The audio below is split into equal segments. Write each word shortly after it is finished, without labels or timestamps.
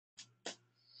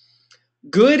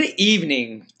Good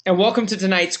evening, and welcome to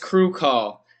tonight's crew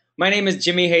call. My name is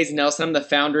Jimmy Hayes Nelson. I'm the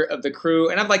founder of the crew,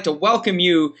 and I'd like to welcome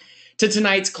you to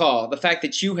tonight's call. The fact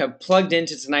that you have plugged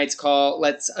into tonight's call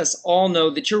lets us all know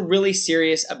that you're really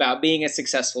serious about being a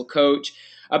successful coach,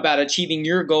 about achieving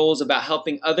your goals, about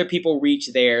helping other people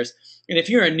reach theirs. And if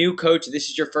you're a new coach, this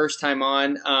is your first time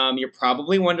on, you're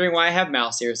probably wondering why I have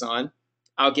mouse ears on.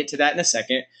 I'll get to that in a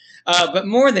second. But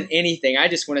more than anything, I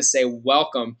just want to say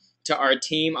welcome to our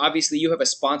team. Obviously, you have a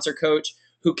sponsor coach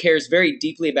who cares very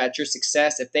deeply about your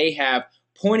success if they have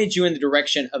pointed you in the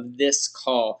direction of this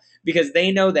call, because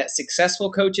they know that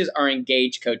successful coaches are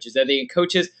engaged coaches. They're the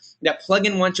coaches that plug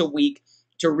in once a week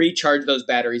to recharge those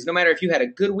batteries. No matter if you had a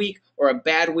good week or a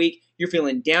bad week, you're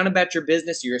feeling down about your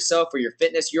business or yourself or your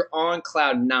fitness, you're on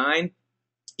cloud nine.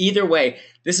 Either way,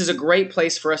 this is a great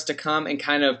place for us to come and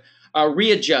kind of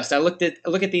readjust. I look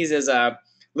at these as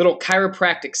little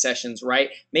chiropractic sessions, right?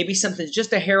 Maybe something's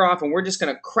just a hair off, and we're just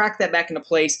going to crack that back into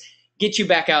place, get you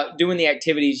back out doing the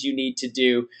activities you need to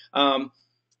do.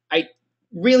 I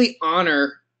really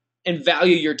honor and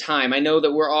value your time. I know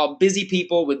that we're all busy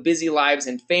people with busy lives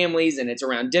and families, and it's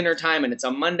around dinner time, and it's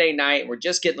a Monday night, and we're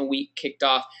just getting the week kicked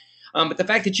off. But the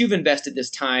fact that you've invested this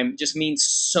time just means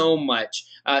so much.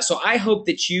 So I hope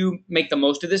that you make the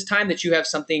most of this time, that you have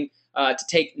something to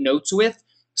take notes with.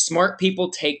 Smart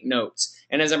people take notes.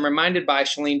 And as I'm reminded by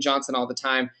Shalene Johnson all the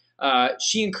time,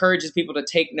 she encourages people to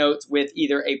take notes with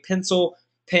either a pencil,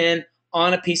 pen,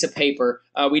 on a piece of paper.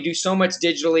 We do so much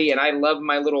digitally, and I love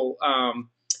my little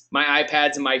my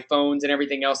iPads and my phones and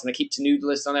everything else, and I keep to-do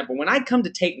lists on that. But when I come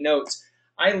to take notes,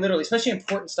 I literally, especially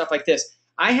important stuff like this,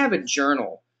 I have a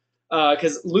journal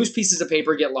because loose pieces of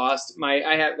paper get lost.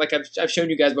 I have, like I've shown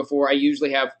you guys before, I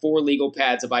usually have 4 legal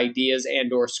pads of ideas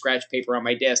and/or scratch paper on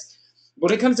my desk.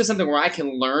 When it comes to something where I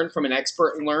can learn from an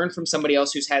expert, learn from somebody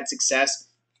else who's had success,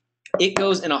 it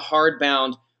goes in a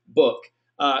hardbound book.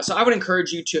 So I would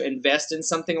encourage you to invest in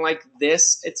something like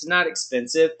this. It's not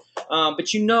expensive,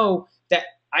 but you know that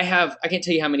I can't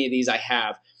tell you how many of these I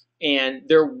have, and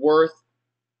they're worth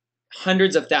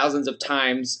hundreds of thousands of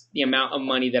times the amount of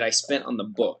money that I spent on the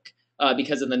book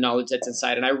because of the knowledge that's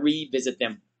inside, and I revisit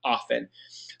them often.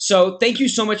 So thank you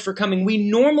so much for coming. We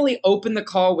normally open the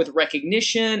call with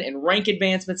recognition and rank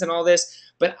advancements and all this,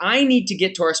 but I need to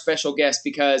get to our special guest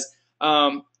because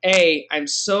I'm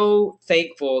so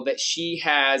thankful that she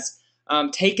has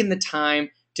taken the time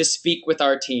to speak with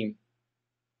our team.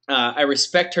 I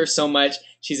respect her so much.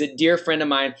 She's a dear friend of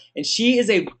mine, and she is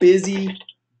a busy,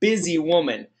 busy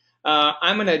woman.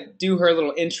 I'm going to do her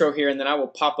little intro here, and then I will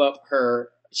pop up her.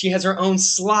 She has her own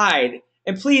slide.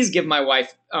 And please give my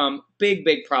wife big,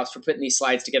 big props for putting these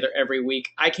slides together every week.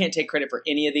 I can't take credit for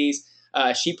any of these.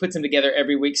 She puts them together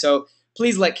every week. So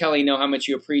please let Kelly know how much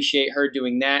you appreciate her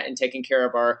doing that and taking care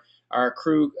of our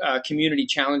crew community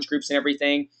challenge groups and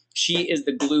everything. She is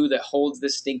the glue that holds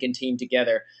this stinking team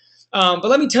together. But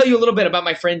let me tell you a little bit about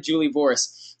my friend Julie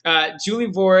Voris.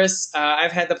 Julie Voris,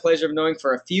 I've had the pleasure of knowing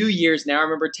for a few years now. I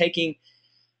remember taking,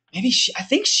 I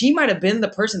think she might have been the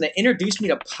person that introduced me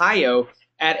to Pio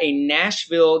at a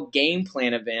Nashville game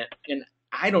plan event. And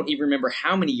I don't even remember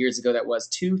how many years ago that was,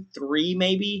 2, 3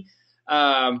 maybe.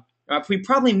 We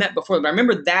probably met before, but I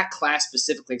remember that class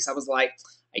specifically because I was like,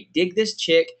 I dig this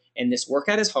chick and this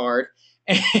workout is hard.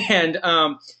 And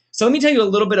so let me tell you a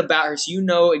little bit about her so you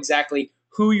know exactly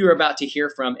who you're about to hear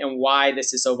from and why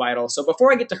this is so vital. So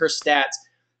before I get to her stats,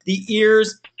 the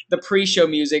ears, the pre-show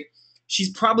music, she's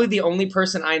probably the only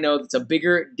person I know that's a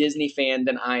bigger Disney fan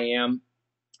than I am.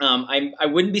 I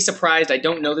wouldn't be surprised, I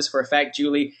don't know this for a fact,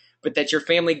 Julie, but that your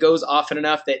family goes often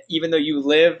enough that even though you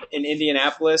live in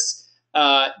Indianapolis,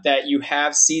 that you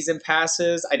have season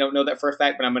passes. I don't know that for a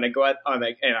fact, but I'm going to go out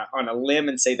on a limb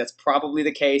and say that's probably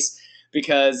the case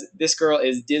because this girl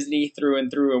is Disney through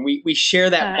and through, and we share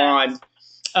that bond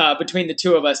between the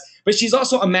two of us. But she's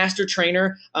also a master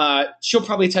trainer. She'll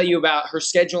probably tell you about her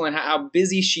schedule and how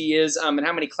busy she is and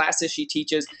how many classes she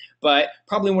teaches. But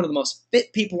probably one of the most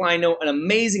fit people I know, an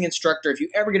amazing instructor. If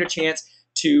you ever get a chance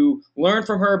to learn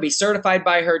from her, be certified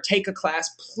by her, take a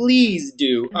class, please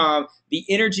do. The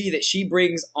energy that she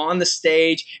brings on the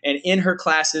stage and in her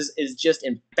classes is just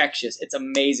infectious. It's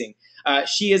amazing.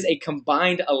 She is a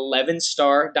combined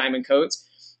 11-star Diamond Coach.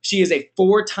 She is a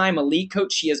 4-time elite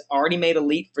coach. She has already made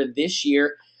elite for this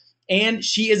year. And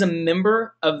she is a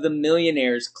member of the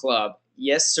Millionaires Club.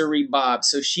 Yes, sirree, Bob.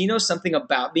 So she knows something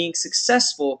about being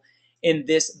successful in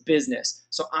this business.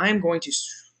 So I'm going to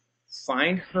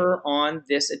find her on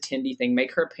this attendee thing,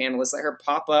 make her a panelist, let her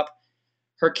pop up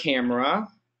her camera,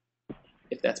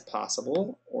 if that's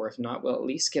possible. Or if not, we'll at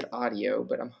least get audio.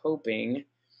 But I'm hoping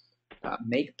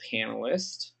make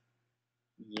panelist.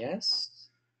 Yes.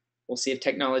 We'll see if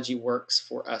technology works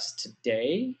for us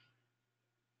today.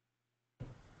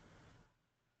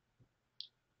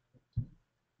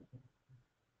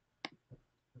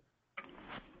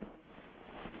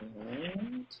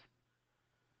 And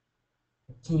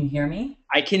Can you hear me?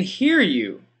 I can hear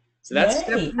you. So that's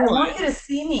step Yay. I one. want you to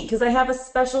see me because I have a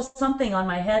special something on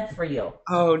my head for you.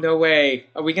 Oh, no way.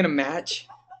 Are we going to match?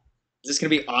 Is this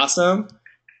going to be awesome?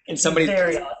 And somebody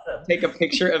Very please awesome. take a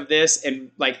picture of this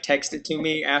and like text it to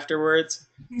me afterwards.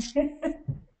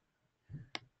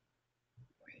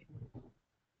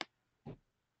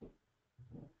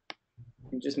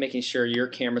 I'm just making sure your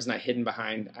camera's not hidden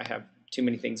behind. I have too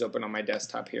many things open on my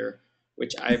desktop here,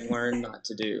 which I've learned not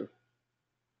to do.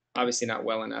 Obviously not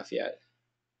well enough yet.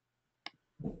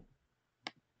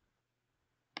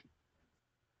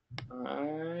 I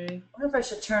I wonder if I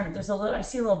should turn. There's a little. I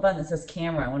see a little button that says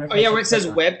camera. I wonder if Oh I yeah, where should it says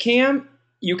click on. webcam,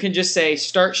 you can just say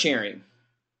start sharing.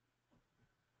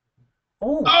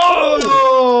 Oh, oh,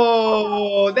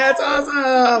 Oh, that's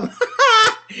oh! awesome!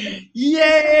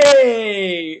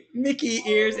 Yay! Mickey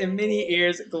ears and Minnie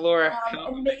ears galore.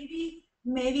 And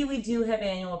maybe we do have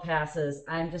annual passes.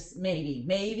 I'm just maybe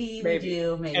we Maybe.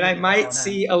 do. And Maybe I we might don't.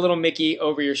 see a little Mickey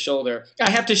over your shoulder. I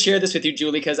have to share this with you,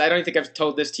 Julie, because I don't think I've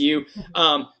told this to you.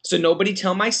 So nobody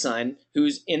tell my son,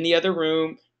 who's in the other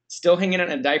room, still hanging out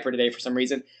in a diaper today for some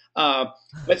reason. Uh,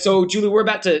 but so, Julie, we're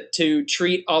about to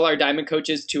treat all our diamond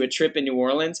coaches to a trip in New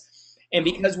Orleans. And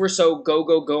because we're so go,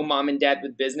 go, go, mom and dad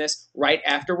with business, right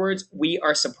afterwards, we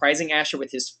are surprising Asher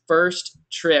with his first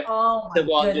trip Oh to my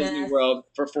Walt Disney goodness. World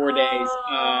for 4 days Oh,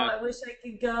 I wish I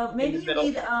could go. in Maybe the you middle.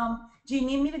 need do you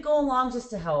need me to go along just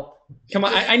to help? Come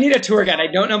on, Just I need a tour to guide. I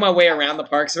help. don't know my way around the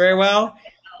parks very well.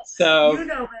 You So, know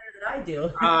better than I do.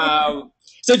 um,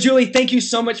 so Julie, thank you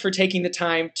so much for taking the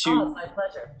time Oh, it's to my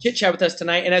pleasure. chit chat with us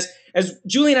tonight. And as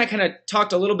Julie and I kind of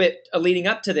talked a little bit leading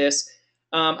up to this,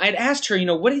 I'd asked her,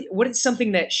 what is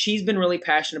something that she's been really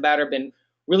passionate about or been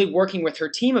really working with her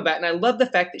team about. And I love the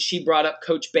fact that she brought up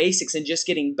Coach Basics and just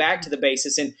getting back to the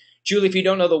basics. And Julie, if you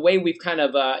don't know, the way we've kind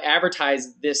of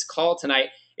advertised this call tonight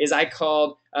is I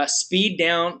called speed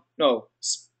down, no,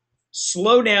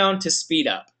 slow down to speed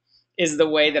up is the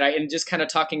way that I am just kind of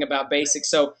talking about basics.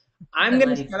 So I'm I going to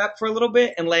love you. shut up for a little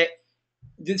bit and let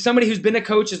somebody who's been a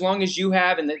coach as long as you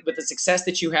have and with the success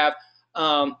that you have,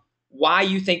 why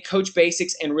you think Coach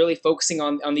Basics and really focusing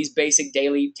on these basic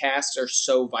daily tasks are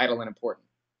so vital and important.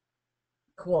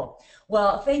 Cool.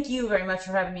 Well, thank you very much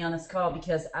for having me on this call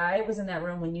because I was in that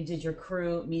room when you did your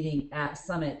crew meeting at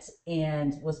Summit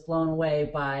and was blown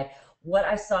away by what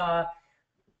I saw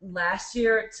last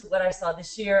year to what I saw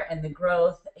this year and the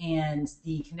growth and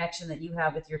the connection that you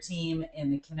have with your team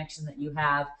and the connection that you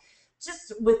have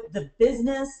just with the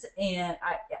business. And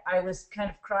I was kind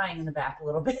of crying in the back a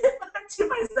little bit to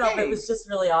myself. It Hey, was just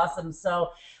really awesome. So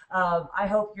I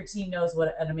hope your team knows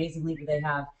what an amazing leader they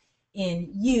have in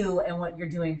you and what you're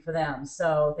doing for them.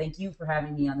 So thank you for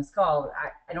having me on this call.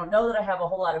 I don't know that I have a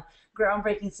whole lot of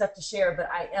groundbreaking stuff to share, but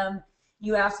I am,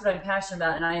 you asked what I'm passionate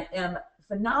about, and I am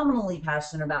phenomenally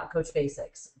passionate about Coach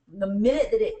Basics. The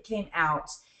minute that it came out,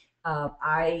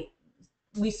 I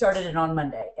we started it on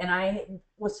Monday, and I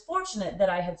was fortunate that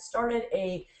I had started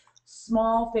a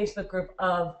small Facebook group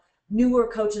of newer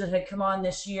coaches that had come on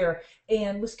this year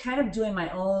and was kind of doing my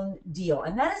own deal.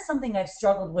 And that is something I've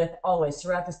struggled with always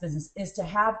throughout this business is to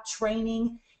have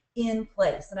training in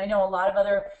place. And I know a lot of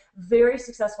other very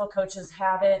successful coaches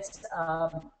have it.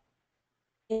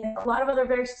 And a lot of other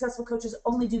very successful coaches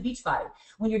only do beach body.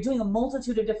 When you're doing a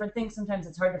multitude of different things, sometimes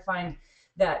it's hard to find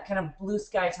that kind of blue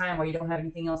sky time where you don't have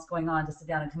anything else going on to sit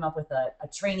down and come up with a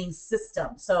training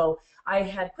system. So I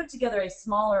had put together a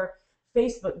smaller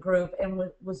Facebook group and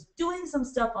was doing some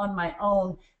stuff on my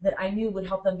own that I knew would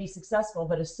help them be successful.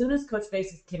 But as soon as Coach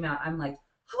Basics came out, I'm like,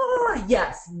 oh,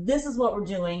 yes, this is what we're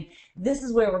doing. This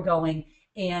is where we're going.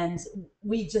 And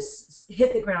we just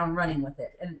hit the ground running with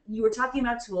it. And you were talking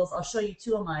about tools. I'll show you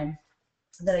two of mine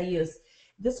that I use.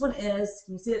 This one is,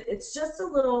 can you see it? It's just a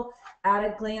little at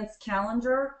a glance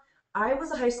calendar. I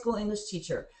was a high school English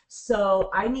teacher, so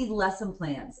I need lesson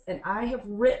plans. And I have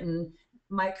written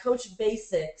my Coach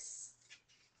Basics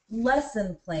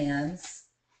lesson plans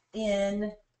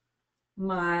in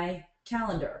my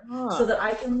calendar so ah, that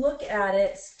I can look at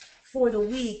it for the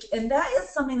week. And that is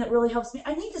something that really helps me.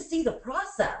 I need to see the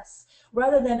process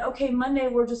rather than, okay, Monday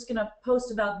we're just going to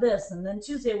post about this, and then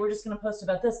Tuesday we're just going to post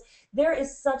about this. There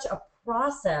is such a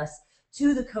process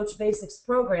to the Coach Basics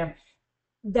program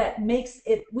that makes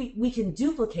it, we can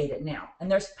duplicate it now, and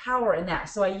there's power in that.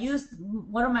 So I use,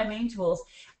 one of my main tools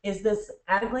is this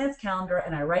at a glance calendar,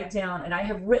 and I write down, and I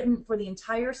have written for the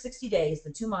entire 60 days,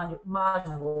 the two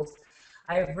modules,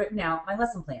 I have written out my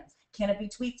lesson plans. Can it be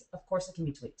tweaked? Of course it can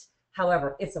be tweaked.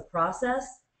 However, it's a process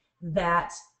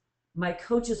that my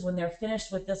coaches, when they're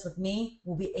finished with this with me,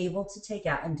 will be able to take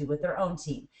out and do with their own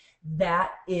team.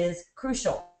 That is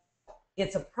crucial.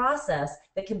 It's a process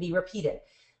that can be repeated.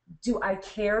 Do I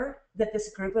care that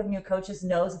this group of new coaches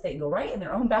knows that they can go right in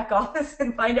their own back office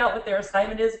and find out what their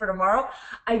assignment is for tomorrow?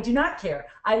 I do not care.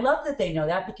 I love that they know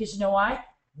that, because you know why?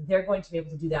 They're going to be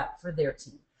able to do that for their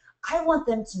team. I want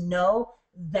them to know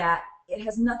that it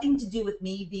has nothing to do with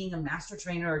me being a master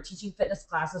trainer or teaching fitness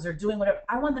classes or doing whatever.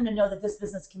 I want them to know that this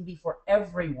business can be for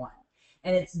everyone,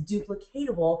 and it's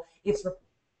duplicatable, it's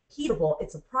repeatable,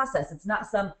 it's a process. It's not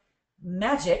some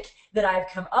magic that I've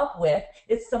come up with.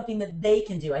 It's something that they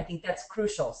can do. I think that's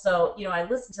crucial. So, you know, I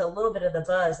listened to a little bit of the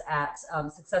buzz at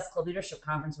Success Club Leadership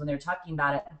Conference when they were talking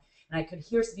about it, and I could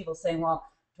hear some people saying, well,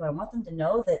 do I want them to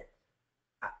know that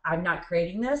I'm not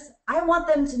creating this? I want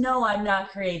them to know I'm not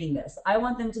creating this. I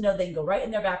want them to know they can go right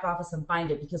in their back office and find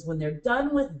it, because when they're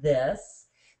done with this,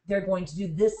 they're going to do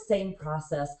this same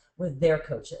process with their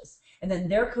coaches. And then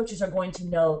their coaches are going to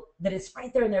know that it's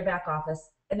right there in their back office,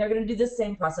 and they're going to do this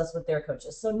same process with their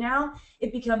coaches. So now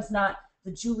it becomes not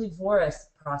the Julie Voris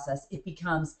process, it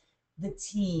becomes the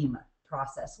team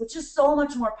process, which is so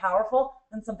much more powerful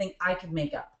than something I could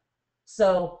make up.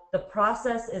 So the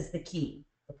process is the key.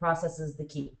 The process is the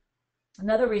key.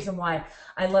 Another reason why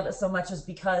I love it so much is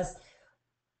because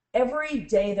every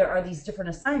day there are these different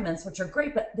assignments, which are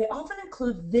great, but they often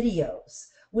include videos,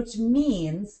 which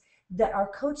means that our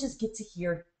coaches get to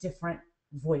hear different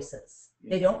voices.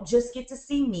 They don't just get to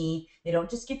see me, they don't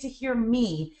just get to hear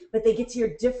me, but they get to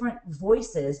hear different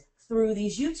voices through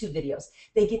these YouTube videos.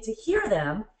 They get to hear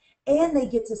them, and they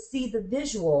get to see the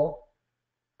visual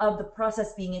of the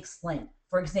process being explained.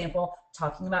 For example,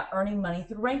 talking about earning money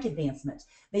through rank advancement.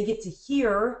 They get to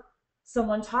hear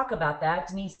someone talk about that.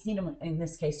 Denise Needham, in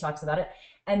this case, talks about it,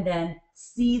 and then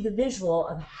see the visual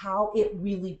of how it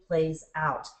really plays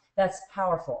out. That's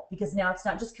powerful, because now it's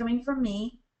not just coming from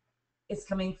me, it's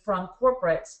coming from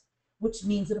corporate, which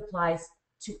means it applies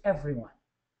to everyone.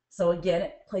 So again,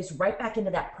 it plays right back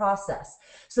into that process.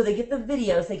 So they get the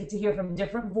videos, they get to hear from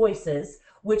different voices,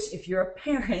 which if you're a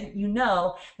parent, you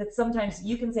know that sometimes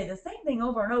you can say the same thing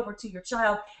over and over to your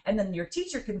child, and then your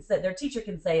teacher can say, their teacher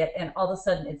can say it, and all of a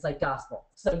sudden it's like gospel.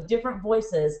 So different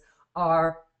voices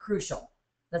are crucial.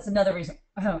 That's another reason,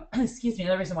 excuse me,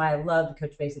 another reason why I love the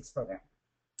Coach Basics program.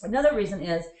 Another reason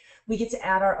is we get to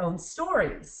add our own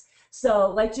stories.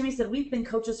 So like Jimmy said, we've been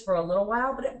coaches for a little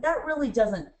while, but that really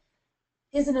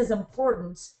isn't as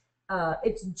important.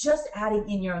 It's just adding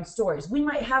in your own stories. We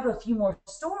might have a few more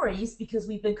stories because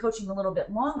we've been coaching a little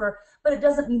bit longer, but it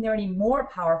doesn't mean they're any more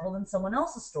powerful than someone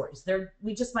else's stories.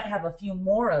 We just might have a few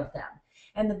more of them.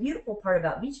 And the beautiful part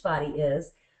about Beachbody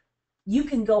is you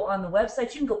can go on the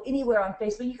website, you can go anywhere on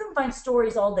Facebook, you can find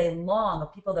stories all day long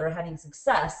of people that are having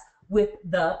success with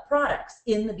the products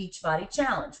in the Beachbody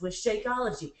Challenge, with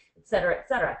Shakeology, et cetera, et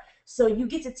cetera. So you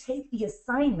get to take the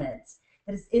assignment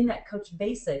that is in that Coach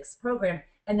Basics program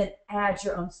and then add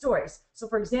your own stories. So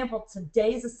for example,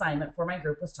 today's assignment for my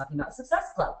group was talking about Success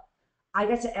Club. I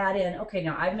got to add in, okay,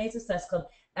 now I've made Success Club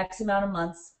X amount of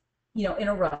months, in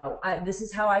a row. This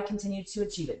is how I continue to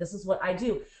achieve it. This is what I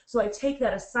do. So I take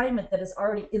that assignment that is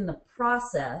already in the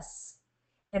process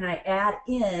and I add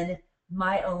in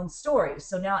my own story.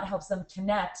 So now it helps them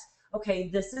connect, okay,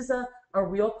 this is a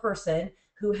real person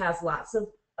who has lots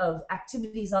of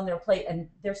activities on their plate, and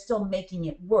they're still making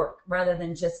it work, rather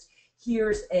than just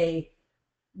here's a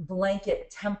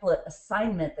blanket template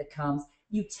assignment that comes.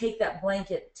 You take that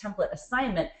blanket template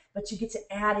assignment, but you get to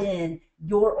add in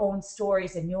your own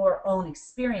stories and your own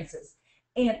experiences.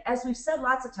 And as we've said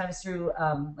lots of times through,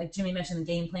 like Jimmy mentioned, the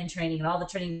game plan training and all the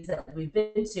trainings that we've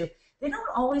been to, they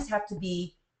don't always have to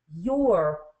be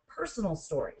your personal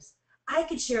stories. I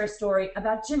could share a story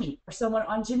about Jimmy or someone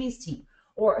on Jimmy's team,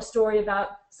 or a story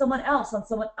about someone else on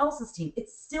someone else's team.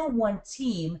 It's still one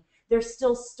team. There's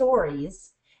still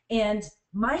stories, and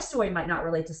my story might not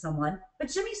relate to someone, but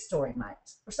Jimmy's story might,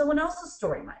 or someone else's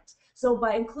story might. So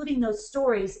by including those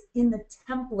stories in the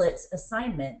templates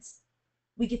assignments,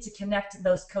 we get to connect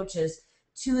those coaches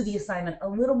to the assignment a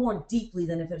little more deeply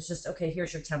than if it's just, okay,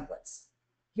 here's your templates.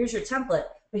 Here's your template,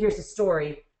 but here's the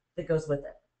story that goes with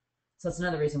it. So it's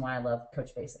another reason why I love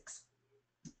Coach Basics.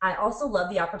 I also love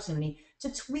the opportunity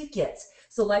to tweak it.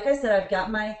 So like I said, I've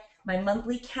got my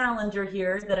monthly calendar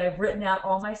here that I've written out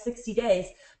all my 60 days,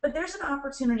 but there's an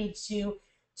opportunity to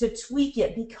tweak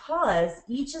it, because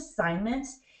each assignment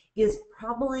is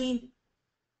probably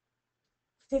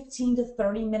 15 to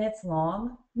 30 minutes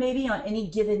long, maybe on any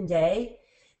given day.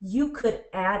 you could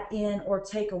add in or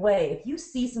take away. If you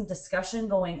see some discussion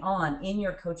going on in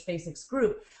your Coach Basics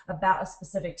group about a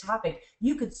specific topic,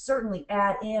 you could certainly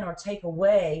add in or take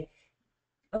away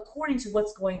according to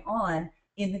what's going on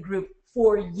in the group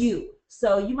for you.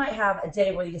 So you might have a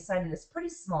day where the assignment is pretty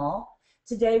small.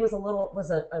 Today was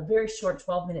a very short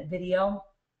 12-minute video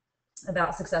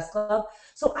about Success Club.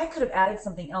 So I could have added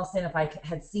something else in if I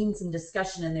had seen some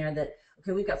discussion in there that,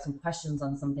 okay, we've got some questions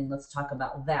on something, let's talk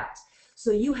about that.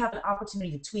 So you have an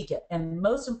opportunity to tweak it. And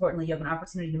most importantly, you have an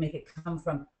opportunity to make it come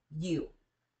from you.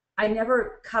 I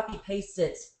never copy paste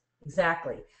it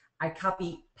exactly. I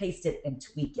copy paste it and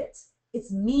tweak it.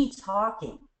 It's me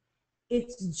talking.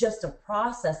 It's just a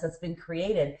process that's been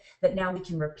created that now we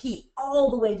can repeat all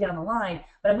the way down the line,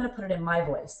 but I'm going to put it in my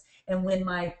voice. And when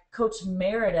my coach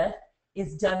Meredith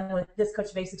is done with this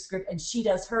Coach Basics group and she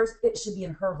does hers, it should be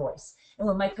in her voice. And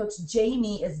when my coach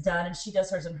Jamie is done and she does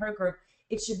hers in her group,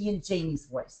 it should be in Jamie's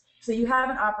voice. So you have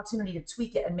an opportunity to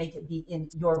tweak it and make it be in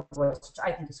your voice, which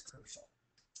I think is crucial.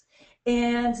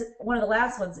 And one of the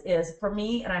last ones is, for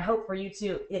me, and I hope for you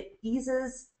too, it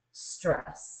eases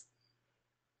stress.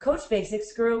 Coach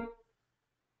Basics group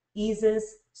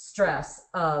eases stress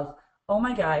of, oh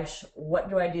my gosh, what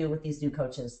do I do with these new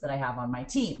coaches that I have on my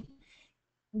team?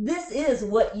 This is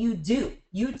what you do.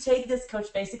 You take this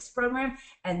Coach Basics program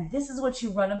and this is what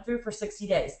you run them through for 60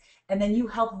 days. And then you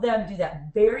help them do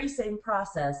that very same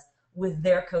process with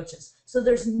their coaches. So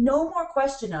there's no more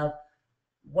question of,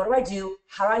 what do I do?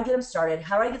 How do I get them started?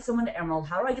 How do I get someone to Emerald?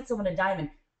 How do I get someone to Diamond?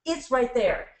 It's right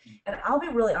there. And I'll be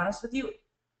really honest with you.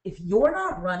 If you're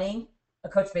not running a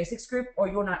Coach Basics group or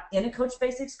you're not in a Coach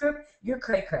Basics group, you're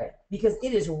cray-cray because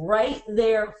it is right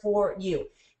there for you.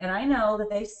 And I know that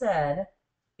they said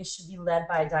it should be led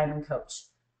by a Diamond coach.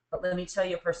 But let me tell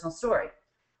you a personal story.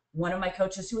 One of my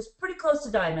coaches who was pretty close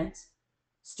to Diamond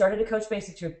started a Coach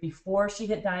Basics group before she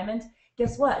hit Diamond.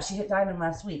 Guess what? She hit Diamond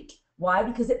last week. Why?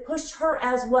 Because it pushed her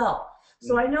as well.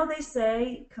 So I know they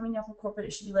say coming out from corporate,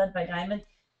 it should be led by Diamond.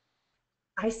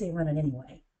 I say run it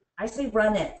anyway. I say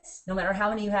run it, no matter how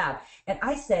many you have. And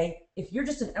I say, if you're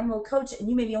just an Emerald coach and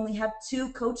you maybe only have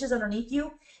 2 coaches underneath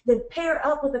you, then pair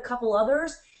up with a couple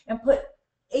others and put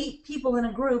 8 people in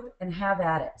a group and have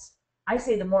at it. I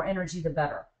say the more energy, the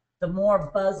better. The more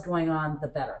buzz going on, the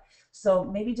better. So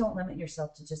maybe don't limit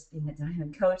yourself to just being a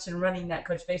Diamond coach and running that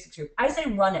Coach Basics group. I say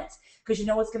run it, because you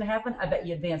know what's going to happen? I bet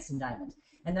you advance in Diamond.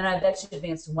 And then I bet you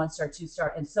advance to 1-star,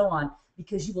 2-star, and so on,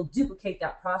 because you will duplicate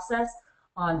that process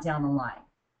on down the line.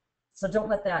 So don't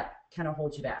let that kind of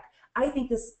hold you back. I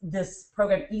think this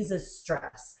program eases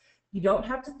stress. You don't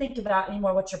have to think about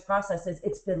anymore what your process is.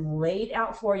 It's been laid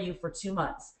out for you for 2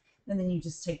 months. And then you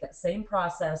just take that same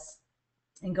process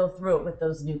and go through it with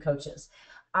those new coaches.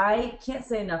 I can't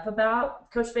say enough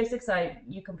about Coach Basics.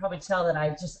 You can probably tell that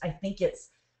I think it's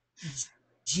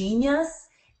genius.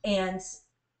 And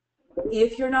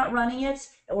if you're not running it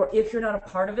or if you're not a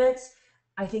part of it,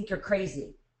 I think you're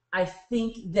crazy. I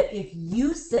think that if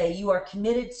you say you are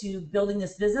committed to building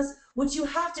this business, which you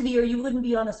have to be or you wouldn't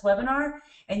be on this webinar,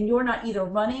 and you're not either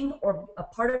running or a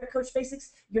part of Coach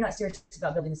Basics, you're not serious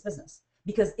about building this business,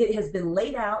 because it has been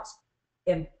laid out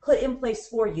and put in place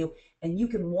for you, and you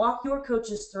can walk your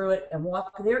coaches through it and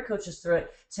walk their coaches through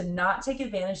it. To not take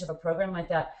advantage of a program like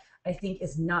that, I think,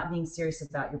 is not being serious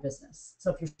about your business.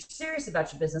 So if you're serious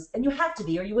about your business, and you have to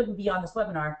be or you wouldn't be on this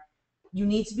webinar, you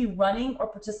need to be running or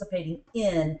participating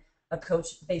in a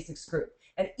Coach Basics group.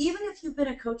 And even if you've been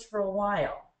a coach for a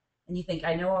while and you think,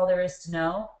 I know all there is to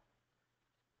know,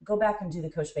 go back and do the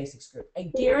Coach Basics group.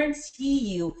 I guarantee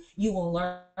you, you will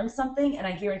learn something, and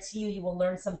I guarantee you, you will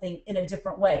learn something in a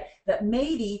different way that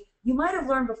maybe you might have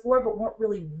learned before but weren't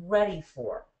really ready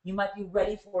for. You might be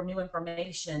ready for new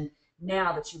information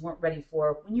now that you weren't ready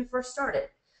for when you first started.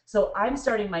 So I'm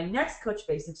starting my next Coach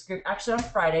Basics group actually on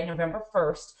Friday, November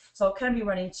 1st. So I'll kind of be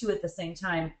running 2 at the same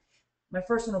time. My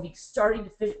first one will be starting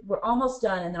to we're almost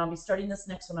done, and then I'll be starting this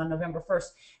next one on November 1st.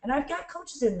 And I've got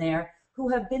coaches in there who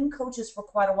have been coaches for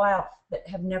quite a while but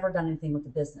have never done anything with the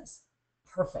business.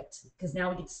 Perfect, because now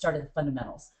we get to start at the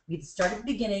fundamentals. We get to start at the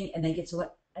beginning and then get to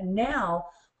it. And now,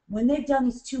 when they've done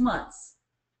these 2 months,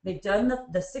 they've done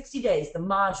the 60 days, the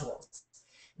modules,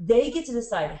 they get to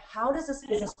decide, how does this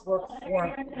business work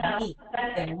for me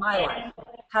in my life?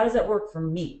 How does it work for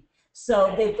me?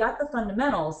 So they've got the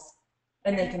fundamentals,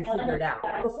 and they can figure it out.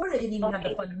 Before, they didn't even have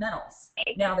the fundamentals.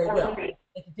 Now they will.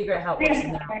 They can figure out how it works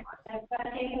in their own life.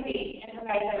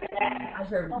 I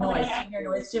heard noise. Can you hear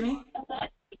noise, Jimmy?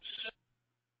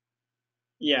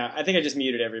 Yeah, I think I just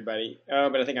muted everybody.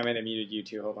 Oh, but I think I might have muted you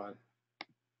too. Hold on.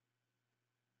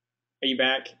 Are you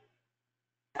back?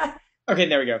 Okay,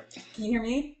 there we go. Can you hear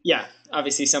me? Yeah,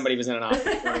 obviously somebody was in an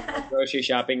office grocery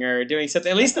shopping or doing something.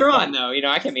 At least they're on though.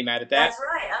 I can't be mad at that. That's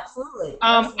right. Absolutely.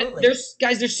 Absolutely.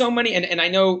 There's so many, and I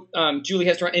know Julie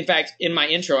has to run. In fact, in my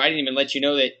intro, I didn't even let you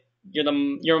know that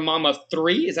you're a mom of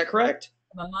three. Is that correct?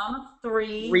 I'm a mom of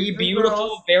three, Three three beautiful,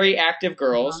 girls. very active Uh-huh.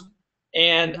 girls,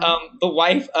 and Uh-huh. the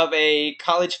wife of a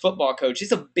college football coach.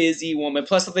 She's a busy woman.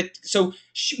 Plus,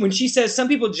 when she says some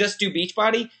people just do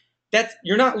Beachbody, that's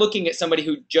you're not looking at somebody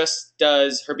who just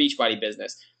does her Beachbody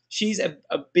business. She's a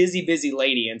busy, busy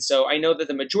lady, and so I know that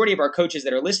the majority of our coaches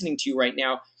that are listening to you right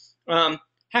now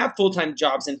have full time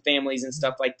jobs and families and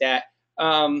stuff like that.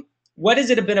 What has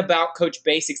it been about Coach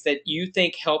Basics that you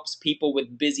think helps people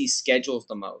with busy schedules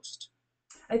the most?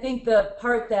 I think the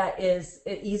part that is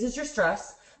it eases your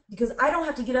stress because I don't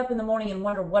have to get up in the morning and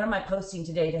wonder what am I posting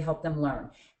today to help them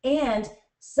learn and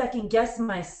second guess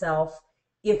myself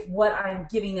if what I'm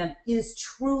giving them is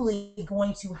truly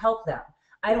going to help them.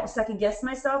 I don't second guess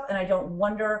myself and I don't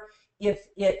wonder if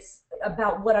it's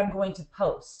about what I'm going to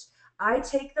post. I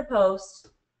take the post,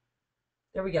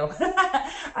 there we go.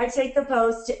 I take the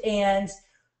post and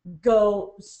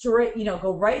go straight,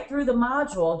 go right through the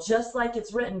module just like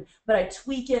it's written, but I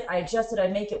tweak it, I adjust it, I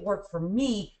make it work for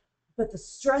me. But the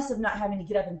stress of not having to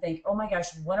get up and think, oh my gosh,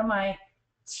 what am I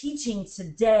teaching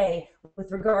today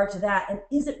with regard to that? And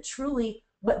is it truly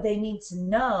what they need to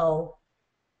know?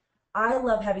 I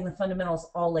love having the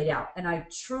fundamentals all laid out. And I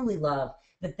truly love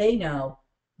that they know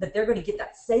that they're going to get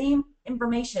that same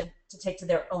information to take to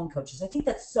their own coaches. I think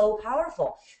that's so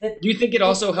powerful. That Do you think it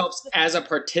also helps as a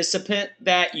participant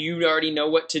that you already know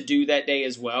what to do that day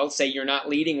as well? Say you're not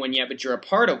leading one yet, but you're a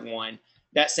part of one.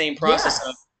 That same process of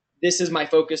yes, this is my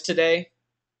focus today.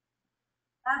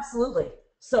 absolutely.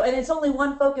 So, and it's only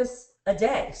one focus a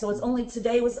day. So it's only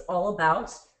today was all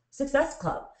about Success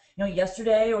Club.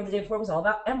 Yesterday or the day before was all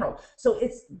about Emerald. So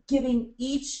it's giving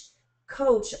each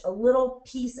coach a little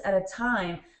piece at a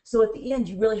time. So at the end,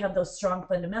 you really have those strong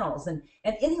fundamentals. And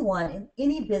anyone in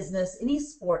any business, any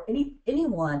sport,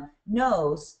 anyone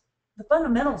knows the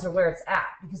fundamentals are where it's at.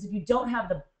 Because if you don't have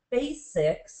the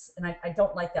basics, and I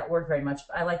don't like that word very much,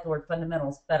 but I like the word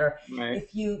fundamentals better. Right.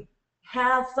 If you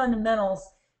have fundamentals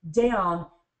down,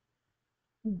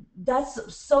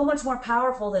 that's so much more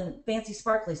powerful than fancy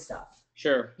sparkly stuff.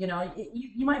 Sure. You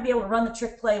might be able to run the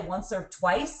trick play once or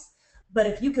twice, but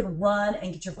if you can run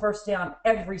and get your first down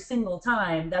every single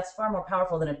time, that's far more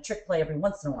powerful than a trick play every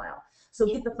once in a while. So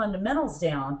get the fundamentals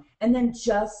down and then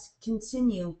just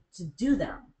continue to do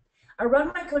them. I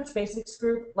run my Coach Basics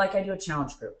group like I do a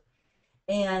challenge group.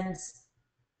 And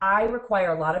I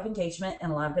require a lot of engagement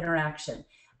and a lot of interaction.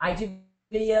 I do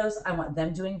videos. I want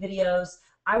them doing videos.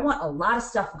 I want a lot of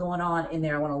stuff going on in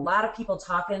there. I want a lot of people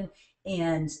talking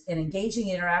and engaging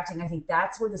and interacting. I think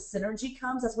that's where the synergy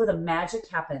comes. That's where the magic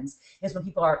happens, is when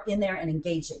people are in there and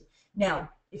engaging. Now,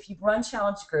 if you run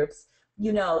challenge groups,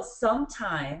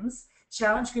 sometimes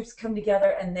challenge groups come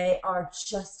together and they are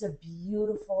just a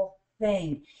beautiful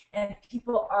thing. And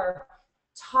people are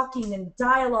talking and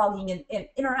dialoguing and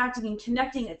interacting and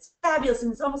connecting. It's fabulous.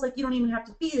 And it's almost like you don't even have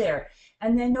to be there.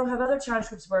 And then you'll have other challenge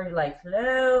groups where you're like,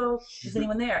 hello, is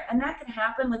anyone there? And that can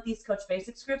happen with these Coach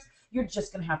Basics groups. You're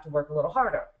just going to have to work a little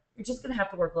harder. You're just going to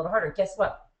have to work a little harder. Guess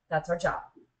what? That's our job.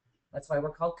 That's why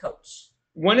we're called coach.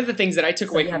 One of the things that I took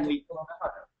So away you have from to work a little bit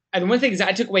harder. and one of the things that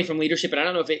I took away from leadership, and I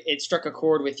don't know if it struck a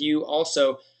chord with you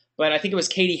also, but I think it was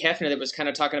Katie Hefner that was kind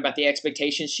of talking about the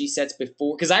expectations she sets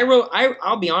before. Because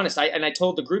I'll be honest, I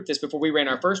told the group this before we ran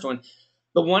our first one.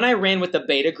 The one I ran with the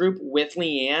beta group with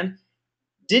Leanne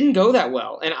didn't go that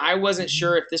well. And I wasn't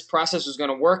sure if this process was going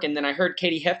to work. And then I heard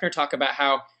Katie Hefner talk about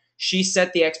how she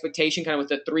set the expectation kind of with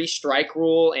the 3-strike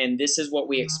rule, and this is what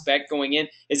we expect going in.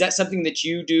 Is that something that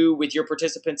you do with your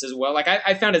participants as well? Like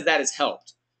I found as that has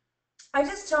helped. I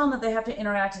just tell them that they have to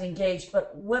interact and engage.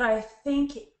 But what I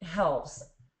think helps,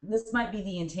 this might be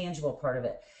the intangible part of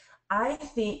it. I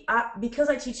think because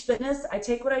I teach fitness, I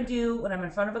take what I do when I'm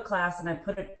in front of a class and I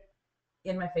put it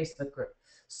in my Facebook group.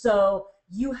 So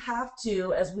you have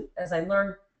to, as I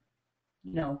learned,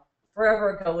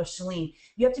 forever ago with Shalene,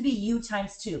 you have to be you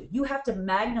times 2. You have to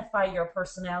magnify your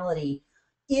personality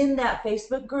in that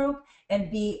Facebook group and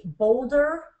be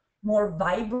bolder, more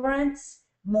vibrant,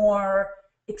 more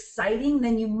exciting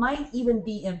than you might even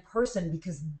be in person,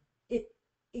 because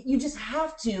you just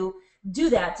have to do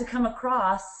that to come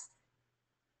across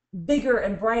bigger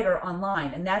and brighter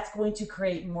online, and that's going to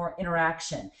create more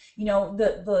interaction.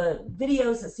 The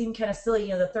videos that seem kind of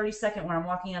silly, the 30-second where I'm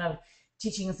walking out of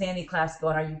teaching a Sandy class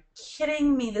going, are you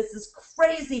kidding me? This is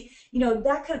crazy. They love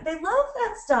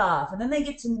that stuff. And then they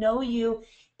get to know you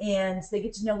and they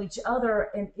get to know each other,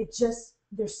 and it just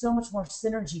there's so much more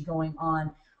synergy going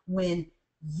on when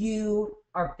you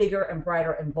are bigger and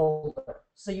brighter and bolder.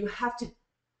 So you have to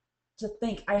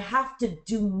think, I have to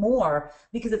do more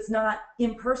because it's not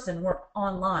in person, we're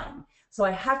online. So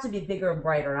I have to be bigger and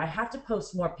brighter. I have to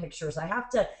post more pictures. I have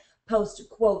to post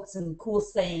quotes and cool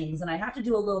sayings, and I have to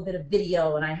do a little bit of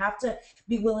video, and I have to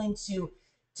be willing to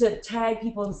tag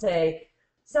people and say,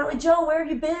 Sally Joe, where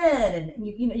have you been? And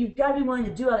you've got to be willing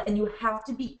to do it, and you have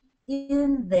to be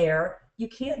in there. You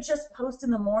can't just post in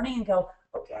the morning and go,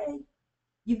 okay.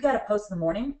 You've got to post in the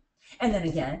morning, and then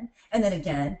again, and then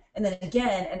again, and then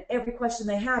again, and every question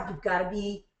they have, you've got to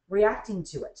be reacting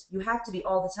to it. You have to be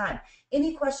all the time.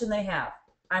 Any question they have,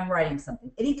 I'm writing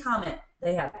something. Any comment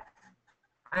they have,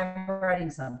 I'm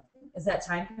writing something. Is that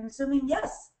time consuming?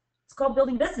 Yes. It's called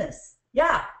building business.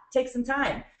 Yeah, take some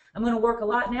time. I'm going to work a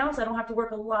lot now, so I don't have to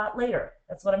work a lot later.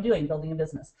 That's what I'm doing, building a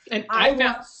business. And I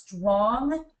want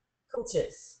strong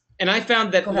coaches. And I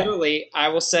found that literally I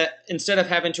will set, instead of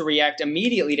having to react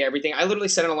immediately to everything, I literally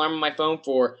set an alarm on my phone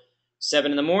for 7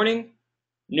 in the morning,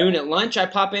 noon at lunch. I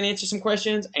pop in, answer some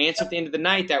questions, I answer at the end of the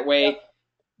night. That way,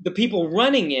 the people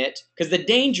running it, because the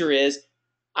danger is,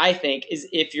 I think, is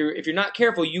if you're not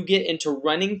careful, you get into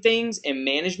running things in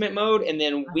management mode, and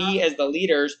then we as the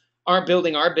leaders aren't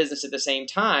building our business at the same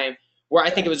time. Where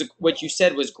I think it was what you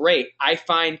said was great. I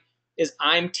find is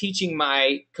I'm teaching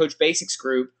my Coach Basics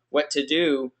group what to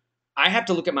do. I have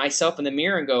to look at myself in the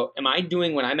mirror and go, am I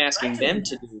doing what I'm asking them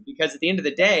to do? Because at the end of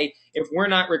the day, if we're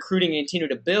not recruiting and continue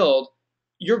to build,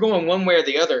 you're going one way or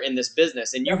the other in this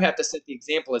business, and you have to set the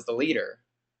example as the leader.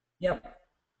 Yep.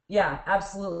 Yeah,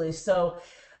 absolutely. So,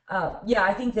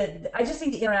 I think I just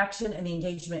think the interaction and the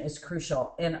engagement is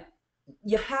crucial. And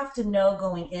you have to know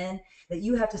going in that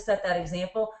you have to set that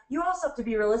example. You also have to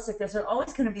be realistic. There's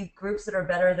always going to be groups that are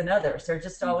better than others. They're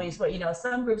just always,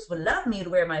 some groups would love me to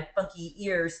wear my funky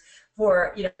ears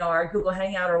for, our Google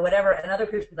Hangout or whatever. And other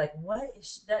groups would be like,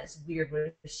 that is weird.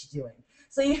 What is she doing?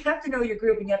 So you have to know your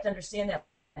group, and you have to understand that.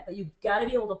 But you've got to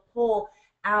be able to pull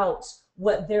out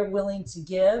what they're willing to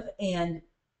give and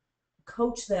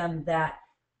coach them that,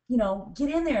 get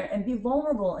in there and be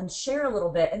vulnerable and share a little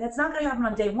bit. And that's not going to happen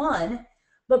on day 1,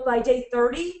 but by day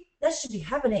 30, that should be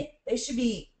happening. They should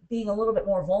be being a little bit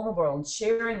more vulnerable and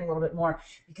sharing a little bit more,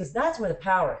 because that's where the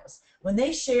power is. When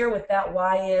they share what that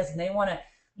why is, and they want to,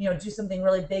 do something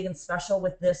really big and special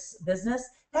with this business,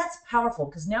 that's powerful,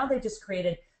 because now they just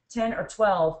created 10 or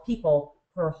 12 people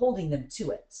who are holding them to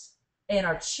it and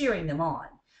are cheering them on.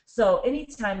 So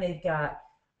anytime they've got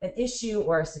an issue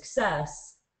or a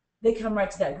success, they come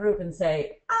right to that group and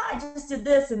say, I just did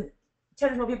this, and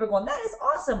 10 or 12 people are going, that is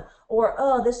awesome. Or,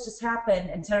 oh, this just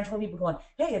happened, and 10 or 12 people going,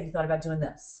 hey, have you thought about doing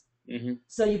this?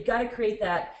 So you've got to create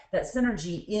that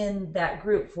synergy in that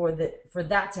group for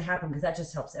that to happen, because that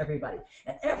just helps everybody.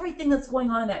 And everything that's going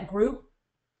on in that group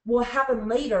will happen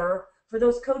later for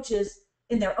those coaches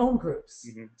in their own groups.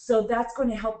 So that's going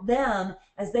to help them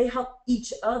as they help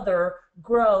each other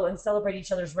grow and celebrate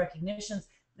each other's recognitions.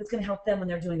 That's going to help them when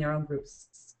they're doing their own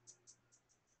groups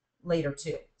later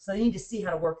too. So they need to see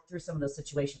how to work through some of those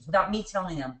situations without me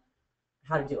telling them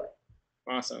how to do it.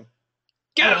 Awesome.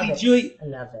 Golly, Julie. I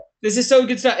love it. This is so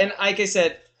good stuff. And like I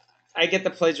said, I get the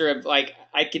pleasure of,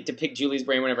 I get to pick Julie's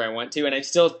brain whenever I want to, and I'm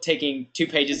still taking 2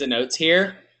 pages of notes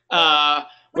here,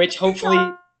 which hopefully...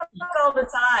 We talk all the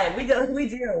time. We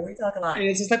do. We talk a lot. And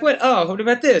it's just like, what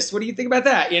about this? What do you think about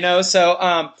that?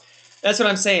 So that's what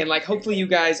I'm saying. Hopefully you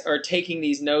guys are taking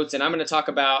these notes, and I'm going to talk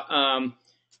about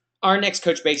our next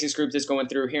Coach Basics group that's going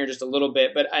through here in just a little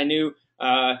bit. But I knew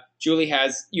Julie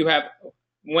you have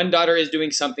one daughter is doing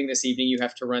something this evening you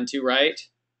have to run to, right?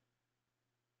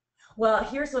 Well,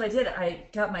 here's what I did. I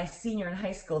got my senior in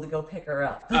high school to go pick her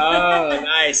up. Oh,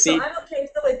 nice. So I'm okay.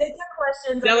 So if they've got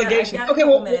questions. Delegation. Okay,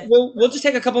 we'll just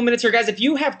take a couple minutes here, guys. If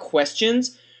you have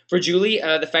questions for Julie,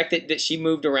 the fact that she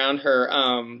moved around her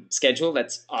schedule,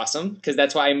 that's awesome, because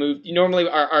that's why I moved. Normally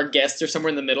our guests are somewhere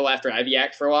in the middle after I've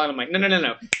yacked for a while, and I'm like,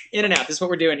 no. In and out. This is what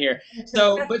we're doing here.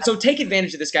 So take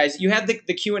advantage of this, guys. You have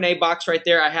the Q&A box right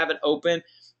there. I have it open.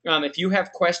 If you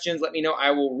have questions, let me know.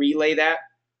 I will relay that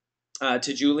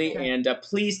to Julie, and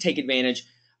please take advantage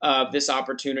of this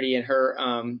opportunity and her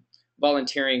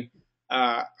volunteering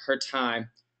her time.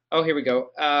 Oh, here we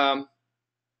go.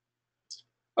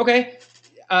 Okay.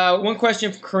 One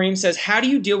question from Kareem says, how do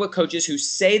you deal with coaches who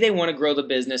say they want to grow the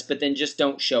business but then just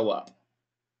don't show up?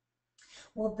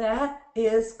 Well, that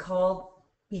is called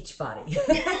Beachbody.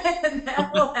 And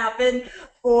that will happen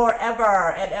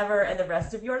forever and ever and the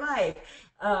rest of your life.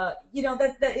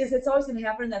 It's always going to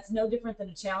happen. That's no different than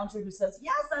a challenger who says,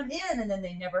 yes, I'm in, and then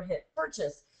they never hit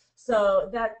purchase. So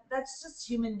that's just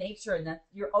human nature, and that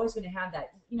you're always going to have that.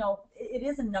 It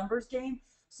is a numbers game.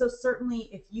 So certainly,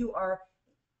 if you are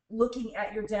looking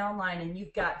at your downline and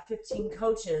you've got 15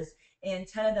 coaches and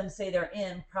 10 of them say they're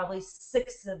in, probably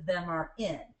 6 of them are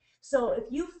in. So if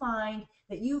you find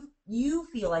that you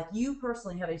feel like you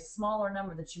personally have a smaller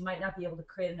number that you might not be able to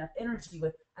create enough energy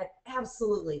with, I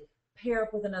absolutely pair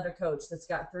up with another coach that's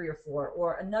got 3 or 4,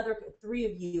 or another 3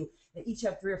 of you that each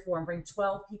have 3 or 4, and bring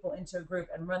 12 people into a group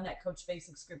and run that Coach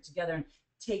Basics group together and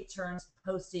take turns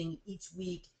posting each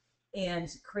week and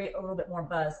create a little bit more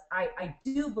buzz. I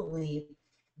do believe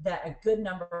that a good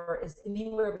number is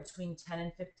anywhere between 10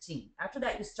 and 15. After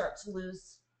that, you start to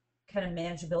lose kind of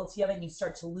manageability of it, and you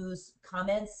start to lose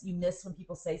comments. You miss when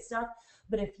people say stuff.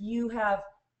 But if you have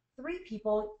 3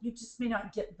 people, you just may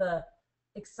not get the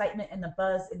excitement and the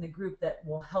buzz in the group that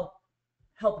will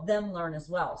help them learn as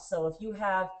well. So if you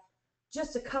have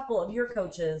just a couple of your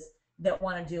coaches that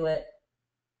want to do it,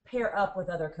 pair up with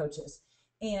other coaches.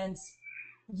 And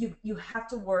you have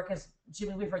to work, as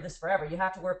Jimmy, we've heard this forever, you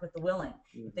have to work with the willing.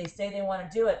 If they say they want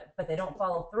to do it, but they don't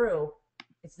follow through,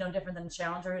 it's no different than a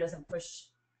challenger who doesn't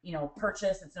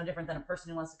purchase. It's no different than a person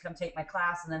who wants to come take my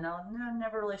class and then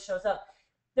never really shows up.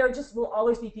 There just will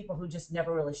always be people who just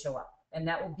never really show up. And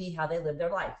that will be how they live their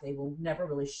life. They will never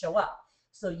really show up.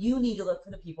 So you need to look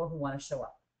for the people who want to show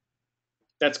up.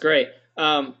 That's great.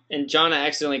 And John, I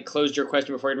accidentally closed your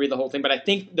question before I read the whole thing, but I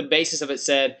think the basis of it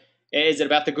said, is it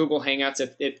about the Google Hangouts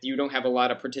if you don't have a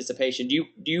lot of participation? Do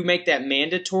you make that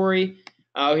mandatory?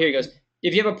 Oh, here he goes.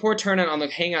 If you have a poor turnout on the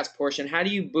Hangouts portion, how do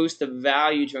you boost the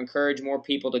value to encourage more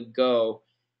people to go?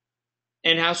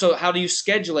 And how do you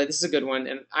schedule it? This is a good one,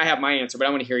 and I have my answer, but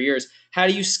I want to hear yours. How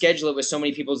do you schedule it with so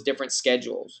many people's different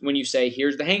schedules? When you say,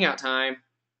 here's the Hangout time.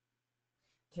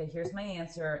 Okay, here's my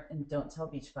answer, and don't tell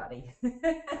Beachbody.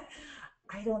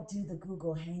 I don't do the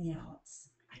Google Hangouts.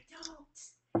 I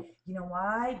don't. You know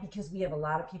why? Because we have a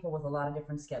lot of people with a lot of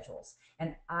different schedules.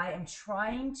 And I am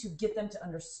trying to get them to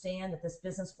understand that this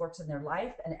business works in their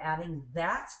life, and adding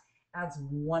that adds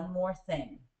one more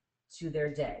thing to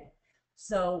their day.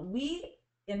 So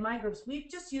in my groups, we've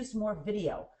just used more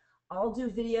video. I'll do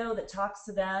video that talks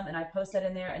to them, and I post that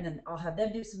in there, and then I'll have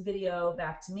them do some video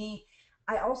back to me.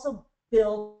 I also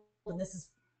build, and this is,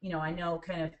 I know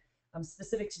kind of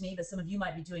specific to me, but some of you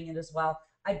might be doing it as well.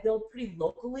 I build pretty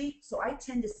locally, so I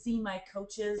tend to see my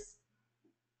coaches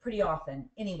pretty often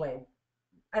anyway.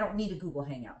 I don't need a Google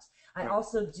Hangout. I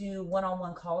also do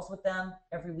one-on-one calls with them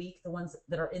every week, the ones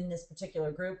that are in this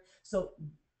particular group. So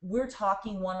we're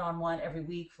talking one-on-one every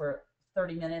week for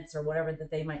 30 minutes or whatever that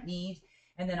they might need.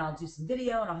 And then I'll do some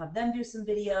video, and I'll have them do some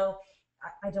video.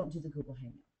 I don't do the Google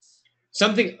Hangouts.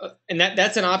 Something, and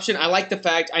that's an option. I like the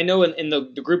fact, I know in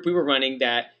the group we were running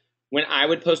that when I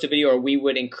would post a video, or we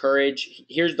would encourage,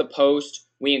 here's the post,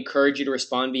 we encourage you to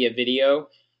respond via video,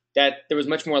 that there was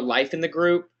much more life in the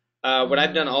group. What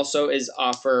I've done also is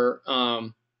offer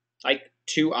like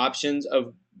 2 options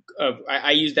of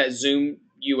I use that Zoom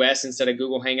US instead of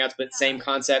Google Hangouts, but same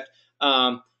concept.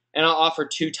 And I'll offer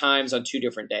 2 times on 2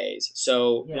 different days.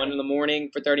 So one in the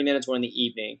morning for 30 minutes, one in the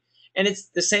evening. And it's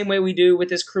the same way we do with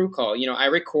this crew call. I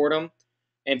record them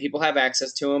and people have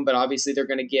access to them, but obviously they're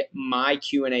going to get my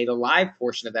Q&A, the live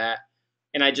portion of that.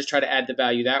 And I just try to add the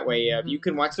value that way. You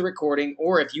can watch the recording,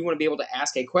 or if you want to be able to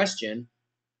ask a question,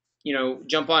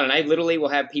 jump on. And I literally will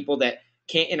have people that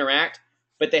can't interact,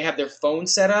 but they have their phone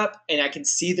set up, and I can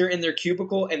see they're in their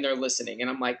cubicle and they're listening. And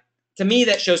I'm like, to me,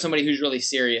 that shows somebody who's really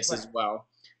serious as well.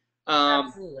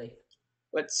 Absolutely.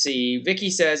 Let's see. Vicky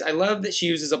says, I love that she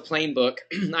uses a plain book.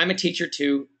 I'm a teacher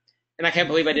too, and I can't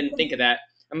believe I didn't think of that.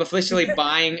 I'm officially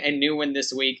buying a new one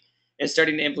this week and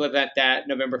starting to implement that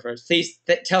November 1st. Please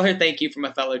tell her thank you from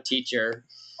a fellow teacher.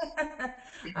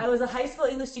 I was a high school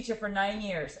English teacher for 9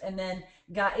 years, and then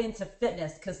got into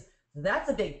fitness because that's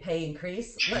a big pay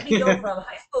increase. Let me go from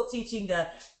high school teaching to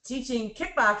teaching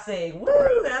kickboxing.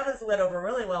 Woo! That went over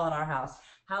really well in our house.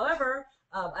 However,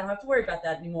 I don't have to worry about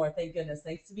that anymore, thank goodness,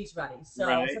 thanks to Beachbody. So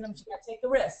sometimes you got to take the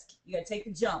risk. You got to take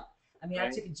the jump. I mean, I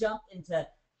took a jump into,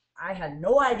 I had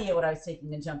no idea what I was taking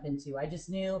the jump into. I just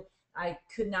knew I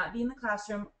could not be in the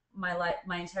classroom my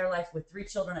entire life with 3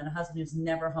 children and a husband who's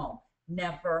never home.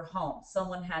 Never home.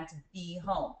 Someone had to be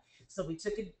home. So we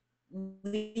took a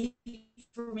leave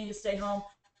for me to stay home,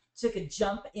 took a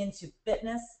jump into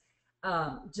fitness,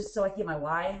 just so I could get my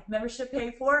Y membership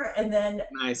paid for, and then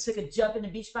took a jump into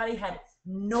Beachbody, had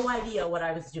no idea what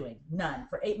I was doing. None.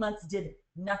 For 8 months, did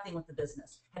nothing with the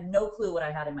business. Had no clue what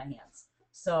I had in my hands.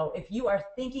 So if you are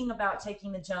thinking about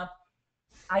taking the jump,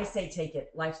 I say take it.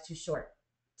 Life's too short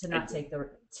to not take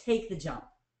the jump.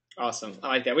 Awesome. I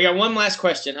like that. We got one last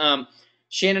question.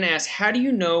 Shannon asks, how do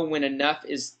you know when enough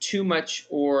is too much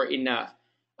or enough?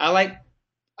 I like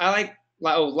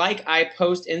I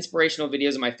post inspirational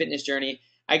videos of my fitness journey.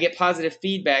 I get positive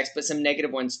feedbacks, but some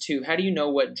negative ones too. How do you know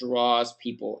what draws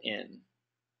people in?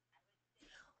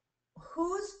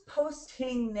 Who's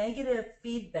posting negative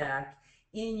feedback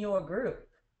in your group?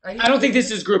 Are you I don't think kidding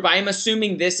this me? is group. I am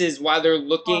assuming this is while they're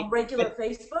looking. On regular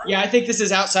Facebook? Yeah, I think this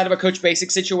is outside of a Coach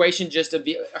Basic situation, just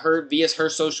her via her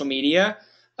social media.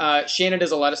 Shannon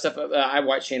does a lot of stuff. I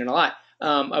watch Shannon a lot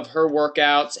of her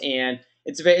workouts, and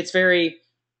it's very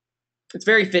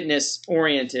fitness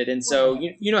oriented. And so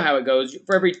Right. you know how it goes.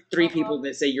 For every three Uh-huh. people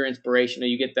that say you're inspirational,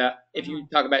 you get that. If Uh-huh. you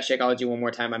talk about Shakeology one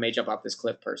more time, I may jump off this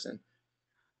cliff, person.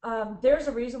 There's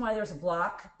a reason why there's a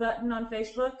block button on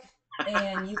Facebook,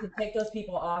 and you can take those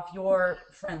people off your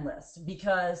friend list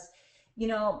because, you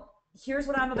know, here's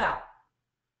what I'm about.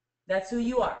 That's who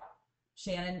you are,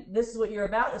 Shannon. This is what you're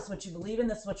about. This is what you believe in.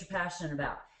 This is what you're passionate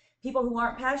about. People who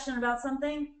aren't passionate about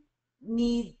something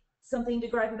need something to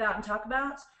gripe about and talk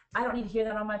about. I don't need to hear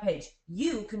that on my page.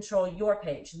 You control your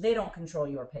page. They don't control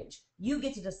your page. You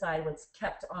get to decide what's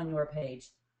kept on your page.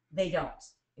 They don't.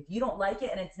 If you don't like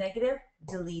it and it's negative,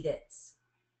 delete it.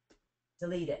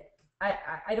 Delete it.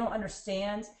 I don't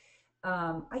understand.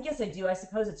 I guess I do. I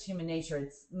suppose it's human nature.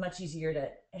 It's much easier to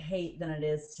hate than it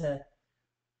is to,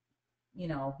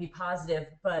 be positive.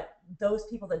 But those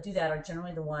people that do that are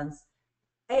generally the ones,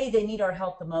 A, they need our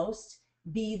help the most.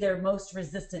 B, they're most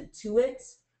resistant to it.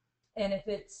 And if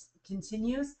it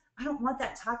continues, I don't want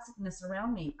that toxicness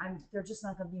around me. They're just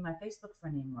not going to be my Facebook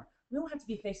friend anymore. We don't have to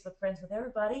be Facebook friends with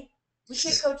everybody. We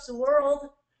can't coach the world.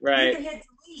 You Right. can hit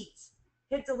delete.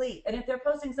 Hit delete. And if they're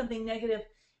posting something negative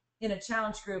in a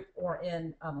challenge group or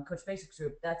in a Coach Basics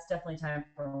group, that's definitely time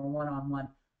for a one-on-one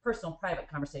personal private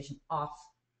conversation off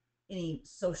any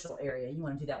social area. You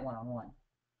want to do that one-on-one.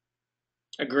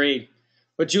 Agreed.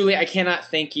 But Julie, I cannot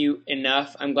thank you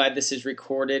enough. I'm glad this is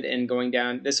recorded and going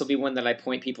down. This will be one that I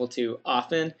point people to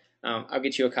often. I'll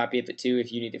get you a copy of it too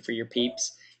if you need it for your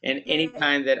peeps. And Yay.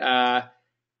 anytime that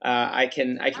I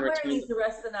can I'm wearing return. these the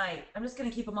rest of the night. I'm just going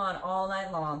to keep them on all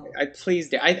night long. I please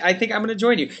do. I think I'm going to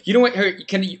join you. You know what?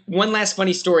 One last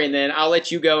funny story, and then I'll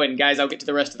let you go. And guys, I'll get to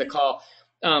the rest of the call.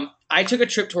 I took a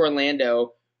trip to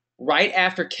Orlando right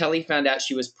after Kelly found out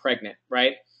she was pregnant.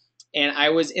 Right, and I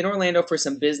was in Orlando for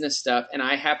some business stuff, and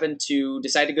I happened to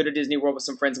decide to go to Disney World with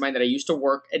some friends of mine that I used to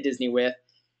work at Disney with.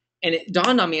 And it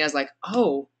dawned on me, I was like,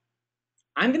 oh,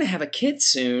 I'm going to have a kid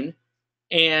soon,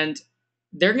 and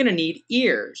they're going to need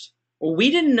ears. Well,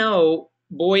 we didn't know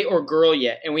boy or girl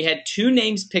yet, and we had two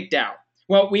names picked out.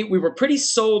 Well, we were pretty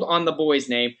sold on the boy's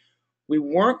name. We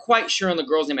weren't quite sure on the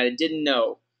girl's name. I didn't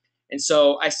know. And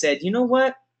so I said, you know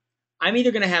what? I'm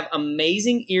either going to have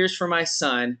amazing ears for my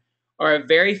son or a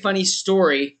very funny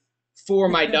story for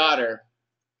my daughter.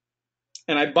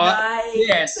 And I bought Nice.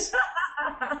 this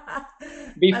I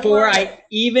before love I it.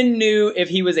 even knew if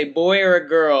he was a boy or a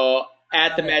girl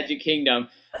at the Magic Kingdom.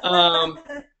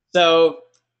 So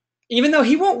even though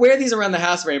he won't wear these around the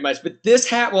house very much, but this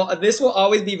will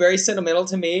always be very sentimental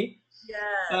to me.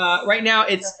 Yes. Right now,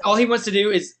 it's all he wants to do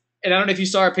is, and I don't know if you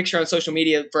saw our picture on social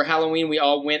media for Halloween. We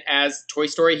all went as Toy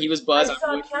Story. He was Buzz, I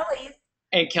saw Kelly's.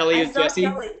 and Kelly I is saw Jessie.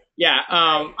 Kelly. Yeah,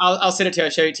 Right. I'll send it to you.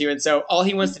 I'll show it to you. And so all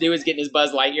he wants to do is get in his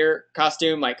Buzz Lightyear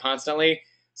costume like constantly.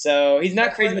 So he's not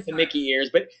That's crazy what about it's the on. Mickey ears,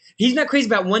 but he's not crazy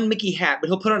about one Mickey hat. But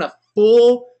he'll put on a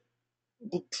full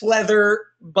pleather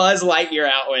Buzz Lightyear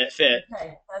outfit.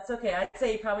 Okay, that's okay. I'd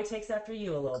say he probably takes after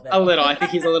you a little bit. A little. I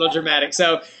think he's a little dramatic.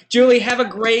 So, Julie, have a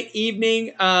great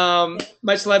evening. Thank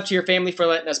Much love to your family for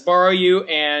letting us borrow you.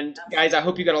 And guys, I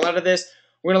hope you got a lot of this.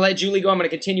 We're going to let Julie go. I'm going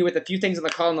to continue with a few things on the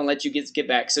call and then let you get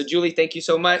back. So, Julie, thank you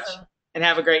so much Awesome. and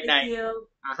have a great Thank night. you.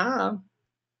 Uh-huh.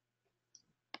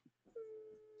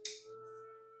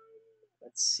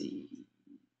 Let's see.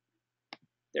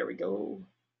 There we go.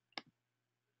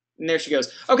 And there she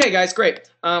goes. Okay, guys, great.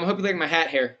 Hope you like my hat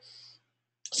here.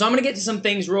 So I'm going to get to some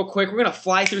things real quick. We're going to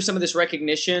fly through some of this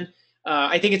recognition.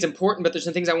 I think it's important, but there's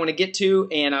some things I want to get to,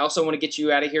 and I also want to get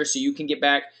you out of here so you can get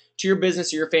back to your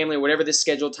business or your family or whatever this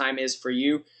scheduled time is for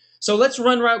you. So let's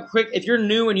run right quick. If you're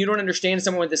new and you don't understand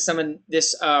what this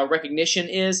recognition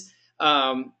is,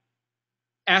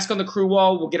 ask on the crew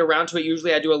wall. We'll get around to it.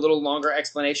 Usually I do a little longer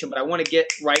explanation, but I want to get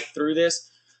right through this.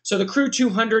 So the Crew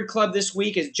 200 Club this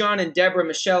week is John and Deborah,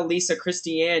 Michelle, Lisa,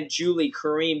 Christiane, Julie,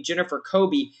 Kareem, Jennifer,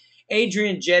 Kobe,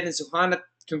 Adrian, Jed, and Suhana.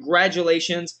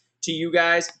 Congratulations to you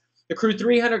guys. The Crew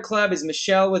 300 Club is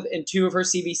Michelle and two of her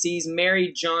CBCs,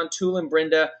 Mary, John, Tulin,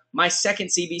 Brenda, my second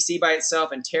CBC by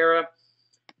itself, and Tara.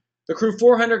 The Crew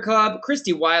 400 Club,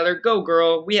 Christy Weiler, go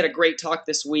girl. We had a great talk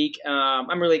this week.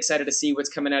 I'm really excited to see what's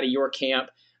coming out of your camp.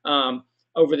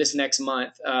 over this next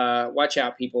month. Watch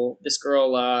out, people. This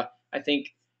girl, I think,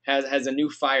 has a new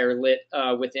fire lit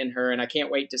within her, and I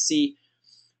can't wait to see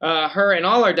her and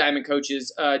all our diamond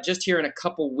coaches just here in a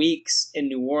couple weeks in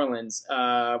New Orleans.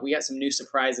 We got some new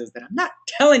surprises that I'm not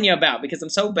telling you about because I'm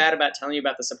so bad about telling you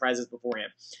about the surprises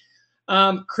beforehand.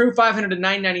 Crew 500 to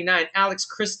 999, Alex,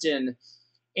 Kristen,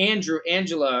 Andrew,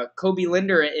 Angela, Kobe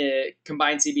Linder,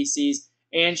 combined CBCs,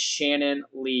 and Shannon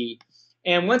Lee.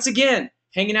 And once again,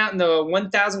 hanging out in the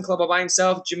 1000 Club all by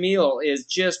himself, Jamil is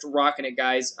just rocking it,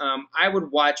 guys. I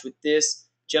would watch what this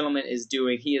gentleman is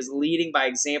doing. He is leading by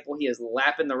example. He is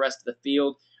lapping the rest of the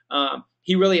field.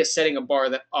 He really is setting a bar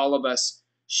that all of us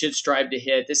should strive to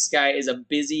hit. This guy is a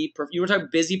busy, you were talking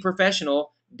busy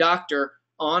professional, doctor,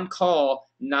 on call,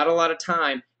 not a lot of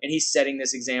time, and he's setting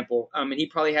this example. And he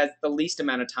probably has the least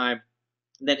amount of time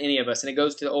than any of us. And it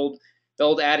goes to the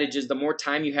old adage is the more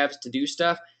time you have to do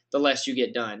stuff, the less you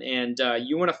get done. And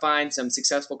you want to find some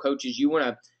successful coaches. You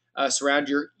want to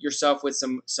surround yourself with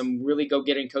some really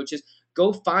go-getting coaches.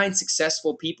 Go find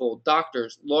successful people,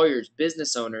 doctors, lawyers,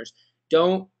 business owners.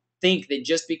 Don't think that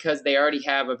just because they already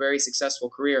have a very successful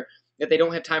career that they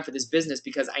don't have time for this business,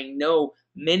 because I know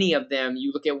many of them.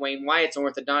 You look at Wayne Wyatt's an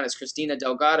orthodontist. Christina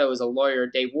Delgado is a lawyer.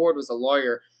 Dave Ward was a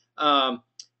lawyer.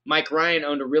 Mike Ryan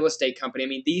owned a real estate company. I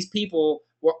mean, these people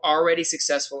were already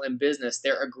successful in business.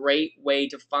 They're a great way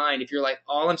to find, if you're like,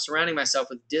 I'm surrounding myself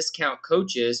with discount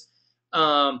coaches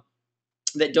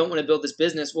that don't want to build this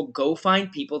business, well, go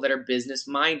find people that are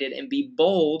business-minded and be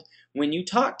bold when you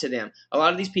talk to them. A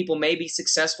lot of these people may be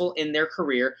successful in their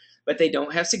career, but they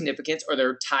don't have significance, or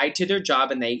they're tied to their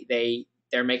job and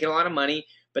they're making a lot of money,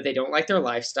 but they don't like their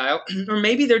lifestyle, or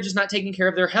maybe they're just not taking care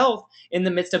of their health in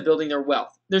the midst of building their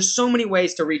wealth. There's so many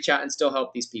ways to reach out and still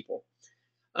help these people.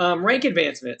 Rank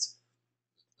advancements.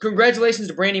 Congratulations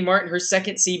to Brandy Martin. Her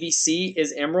second CBC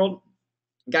is Emerald.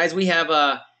 Guys, we have,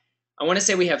 I want to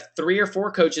say we have 3 or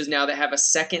 4 coaches now that have a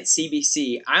second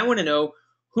CBC. I want to know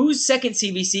whose second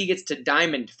CBC gets to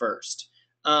Diamond first.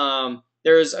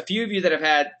 There's a few of you that have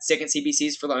had second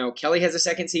CBCs for long. Kelly has a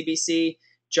second CBC.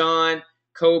 John,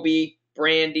 Kobe,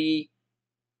 Brandy,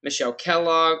 Michelle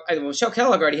Kellogg. Michelle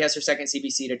Kellogg already has her second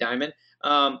CBC to Diamond.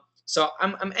 So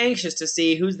I'm anxious to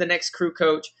see who's the next crew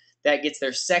coach that gets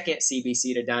their second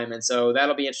CBC to Diamond. So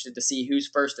that'll be interesting to see who's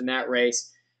first in that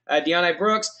race. Deanna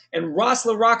Brooks and Ross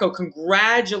LaRocco,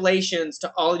 congratulations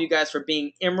to all of you guys for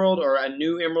being Emerald or a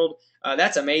new Emerald.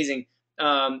 That's amazing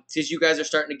because you guys are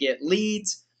starting to get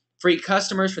leads, free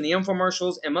customers from the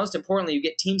infomercials, and most importantly, you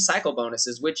get team cycle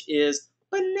bonuses, which is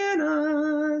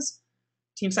bananas.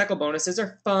 Team cycle bonuses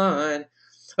are fun.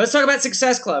 Let's talk about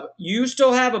Success Club. You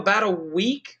still have about a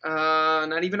week,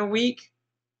 not even a week.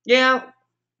 Yeah,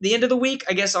 the end of the week,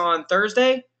 I guess on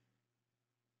Thursday,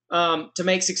 to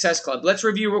make Success Club. Let's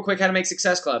review real quick how to make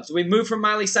Success Clubs. We moved from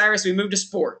Miley Cyrus, we moved to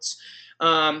sports.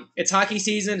 It's hockey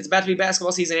season, it's about to be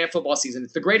basketball season and football season.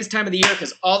 It's the greatest time of the year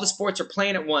because all the sports are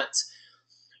playing at once.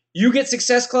 You get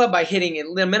Success Club by hitting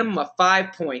a minimum of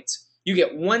 5 points. You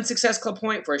get 1 Success Club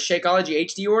point for a Shakeology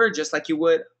HD order, just like you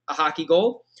would a hockey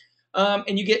goal.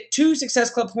 And you get 2 Success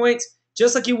Club points,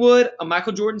 just like you would a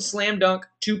Michael Jordan slam dunk,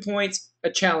 2 points, a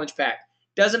challenge pack.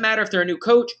 Doesn't matter if they're a new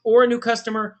coach or a new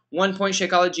customer, 1 point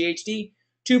Shakeology HD,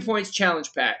 2 points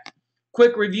challenge pack.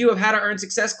 Quick review of how to earn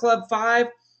Success Club 5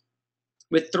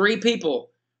 with 3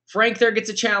 people. Frank there gets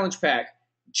a challenge pack.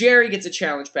 Jerry gets a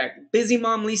challenge pack. Busy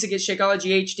Mom Lisa gets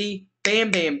Shakeology HD.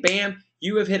 Bam, bam, bam.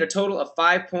 You have hit a total of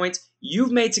 5 points.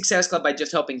 You've made Success Club by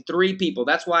just helping 3 people.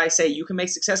 That's why I say you can make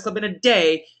Success Club in a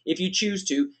day if you choose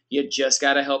to. You just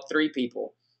got to help 3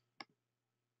 people.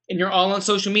 And you're all on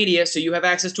social media, so you have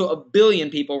access to 1 billion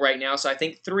people right now, so I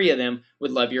think 3 of them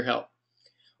would love your help.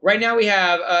 Right now we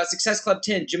have Success Club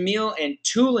 10, Jamil and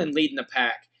Tulin leading the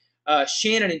pack.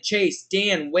 Shannon and Chase,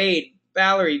 Dan, Wade,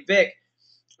 Valerie, Vic,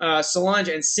 Solange,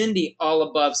 and Cindy all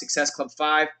above Success Club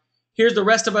 5. Here's the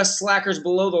rest of us slackers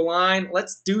below the line.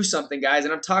 Let's do something, guys,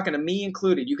 and I'm talking to me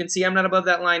included. You can see I'm not above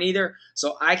that line either,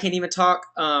 so I can't even talk.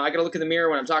 I got to look in the mirror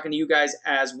when I'm talking to you guys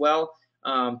as well.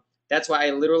 That's why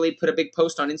I literally put a big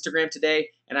post on Instagram today,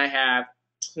 and I have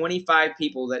 25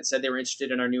 people that said they were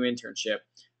interested in our new internship.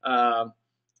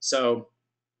 So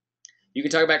you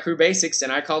can talk about crew basics,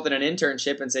 and I called it an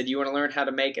internship and said, you want to learn how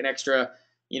to make an extra,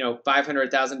 $500,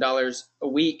 $1,000 a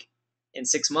week in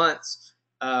 6 months.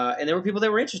 And there were people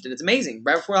that were interested. It's amazing.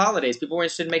 Right before the holidays, people were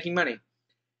interested in making money.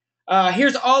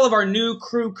 Here's all of our new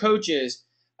crew coaches.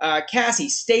 Cassie,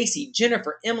 Stacy,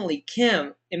 Jennifer, Emily,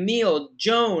 Kim, Emile,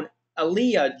 Joan,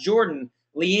 Aaliyah, Jordan,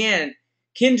 Leanne,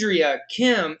 Kendria,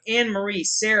 Kim, Anne-Marie,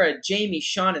 Sarah, Jamie,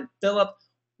 Sean, and Philip.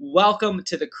 welcome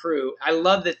to the crew. I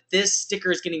love that this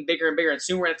sticker is getting bigger and bigger, and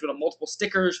soon we're going to have to go to multiple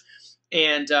stickers.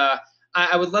 And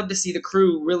I would love to see the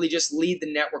crew really just lead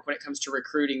the network when it comes to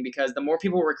recruiting, because the more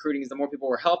people we're recruiting is the more people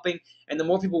we're helping, and the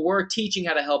more people we're teaching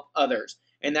how to help others.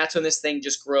 And that's when this thing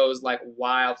just grows like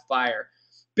wildfire.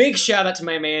 Big shout out to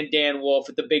my man Dan Wolf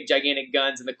with the big gigantic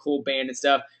guns and the cool band and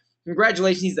stuff.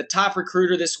 Congratulations, he's the top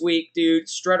recruiter this week, dude.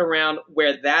 Strut around,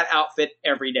 wear that outfit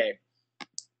every day.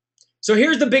 So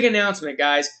here's the big announcement,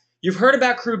 guys. You've heard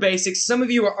about Crew Basics. Some of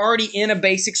you are already in a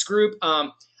basics group.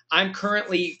 I'm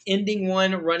currently ending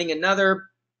one, running another.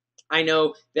 I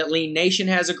know that Lean Nation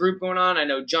has a group going on. I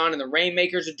know John and the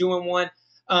Rainmakers are doing one.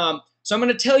 So I'm going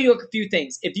to tell you a few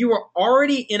things. If you are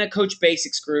already in a Coach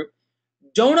Basics group,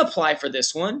 don't apply for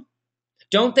this one.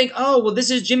 Don't think, oh, well, this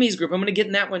is Jimmy's group, I'm going to get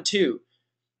in that one too.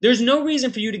 There's no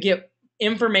reason for you to get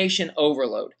information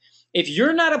overload. If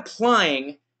you're not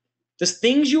applying the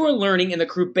things you are learning in the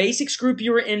Crew Basics group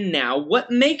you are in now,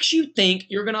 what makes you think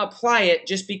you're going to apply it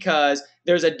just because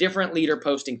there's a different leader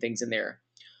posting things in there?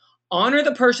 Honor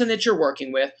the person that you're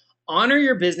working with, honor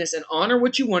your business, and honor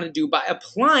what you want to do by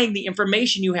applying the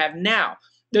information you have now.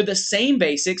 They're the same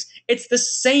basics. It's the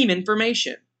same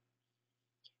information.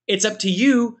 It's up to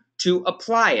you to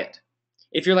apply it.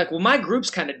 If you're like, well, my group's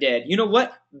kind of dead, you know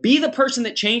what? Be the person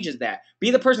that changes that.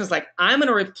 Be the person that's like, I'm going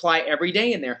to reply every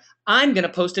day in there. I'm going to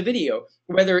post a video,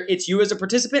 whether it's you as a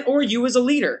participant or you as a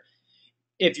leader.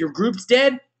 If your group's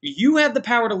dead, you have the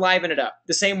power to liven it up.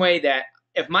 The same way that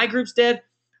if my group's dead,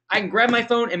 I can grab my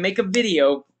phone and make a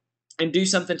video and do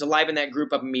something to liven that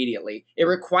group up immediately. It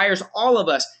requires all of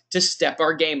us to step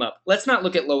our game up. Let's not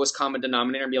look at lowest common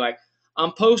denominator and be like,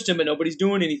 I'm posting, but nobody's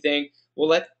doing anything.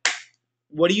 Well,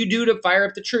 what do you do to fire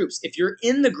up the troops? If you're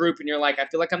in the group and you're like, I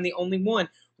feel like I'm the only one,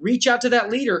 reach out to that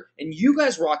leader and you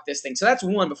guys rock this thing. So that's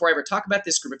one. Before I ever talk about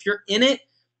this group, if you're in it,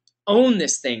 own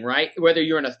this thing, right? Whether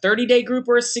you're in a 30-day group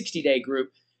or a 60-day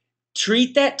group,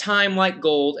 treat that time like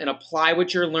gold and apply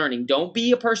what you're learning. Don't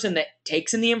be a person that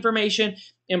takes in the information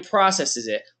and processes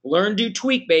it. Learn, do,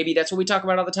 tweak, baby. That's what we talk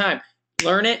about all the time.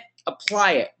 Learn it,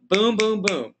 apply it. Boom, boom,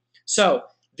 boom. So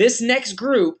this next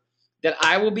group that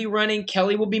I will be running,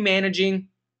 Kelly will be managing,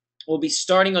 will be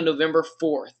starting on November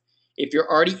 4th. If you're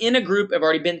already in a group, have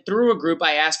already been through a group,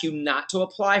 I ask you not to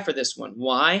apply for this one.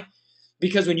 Why?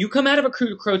 Because when you come out of a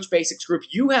Coach Basics group,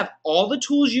 you have all the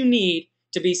tools you need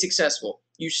to be successful.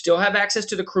 You still have access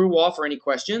to the crew wall for any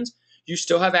questions. You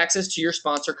still have access to your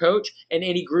sponsor coach and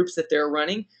any groups that they're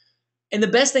running. And the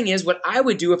best thing is, what I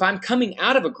would do if I'm coming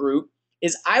out of a group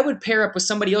is I would pair up with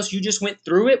somebody else you just went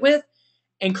through it with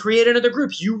and create another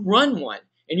group. You run one.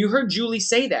 And you heard Julie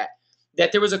say that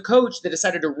there was a coach that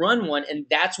decided to run one, and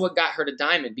that's what got her to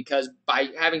Diamond, because by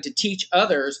having to teach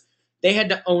others, they had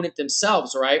to own it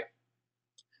themselves, right?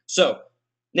 So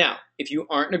now, if you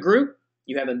aren't in a group,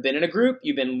 you haven't been in a group,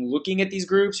 you've been looking at these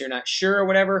groups, you're not sure or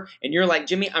whatever, and you're like,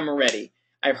 Jimmy, I'm ready.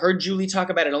 I've heard Julie talk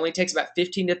about it only takes about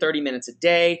 15 to 30 minutes a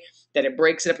day, that it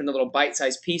breaks it up into little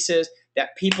bite-sized pieces,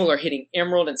 that people are hitting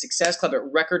Emerald and Success Club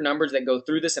at record numbers that go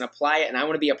through this and apply it, and I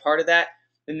want to be a part of that,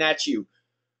 then that's you.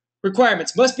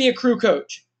 Requirements: must be a crew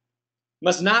coach.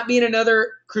 Must not be in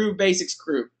another Crew Basics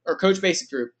group or Coach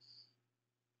Basics group.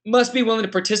 Must be willing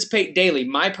to participate daily.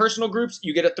 My personal groups,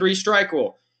 you get a 3-strike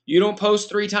rule. You don't post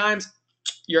 3 times,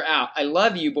 you're out. I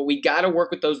love you, but we got to work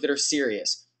with those that are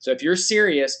serious. So if you're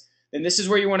serious, then this is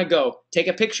where you want to go. Take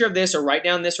a picture of this or write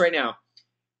down this right now.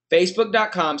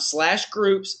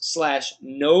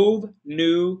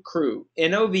 Facebook.com/groups/NovNewCrew.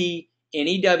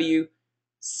 NovNewCrew.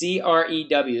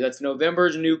 That's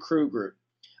November's new crew group.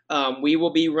 We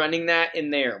will be running that in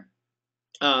there.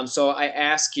 So I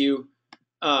ask you,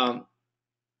 and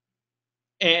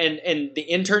the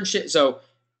internship. So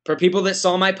for people that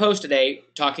saw my post today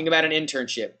talking about an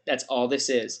internship, that's all this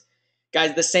is.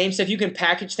 Guys, the same stuff. You can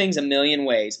package things a million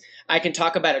ways. I can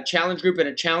talk about a challenge group and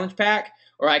a challenge pack,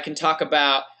 or I can talk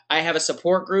about I have a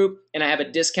support group and I have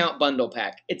a discount bundle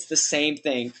pack. It's the same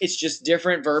thing. It's just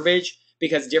different verbiage,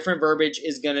 because different verbiage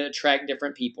is going to attract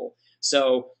different people.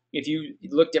 So if you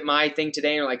looked at my thing today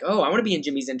and you're like, oh, I want to be in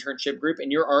Jimmy's internship group,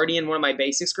 and you're already in one of my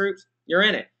basics groups, you're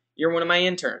in it. You're one of my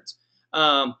interns.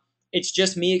 It's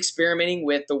just me experimenting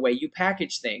with the way you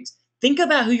package things. Think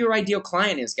about who your ideal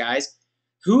client is, guys.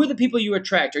 Who are the people you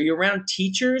attract? Are you around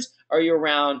teachers? Are you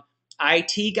around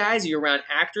IT guys? Are you around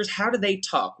actors? How do they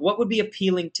talk? What would be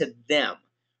appealing to them,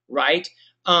 right?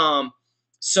 And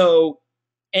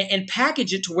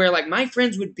package it to where, like, my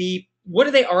friends would be, what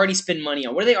do they already spend money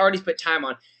on? What do they already spend time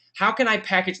on? How can I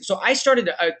package? So I started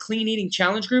a clean eating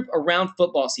challenge group around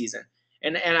football season,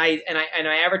 and I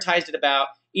advertised it about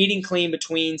eating clean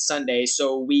between Sundays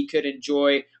so we could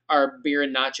enjoy our beer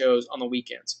and nachos on the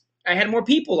weekends. I had more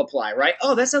people apply, right?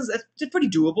 Oh, that's pretty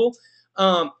doable.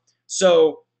 Um,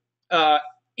 so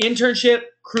internship,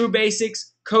 crew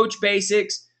basics, coach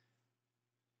basics,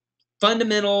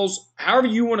 fundamentals, however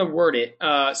you want to word it.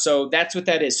 So that's what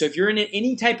that is. So if you're in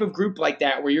any type of group like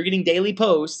that where you're getting daily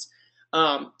posts,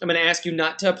 I'm going to ask you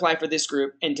not to apply for this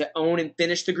group and to own and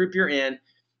finish the group you're in.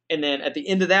 And then at the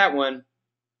end of that one,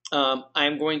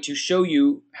 I'm going to show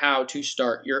you how to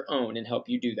start your own and help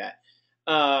you do that.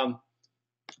 I'm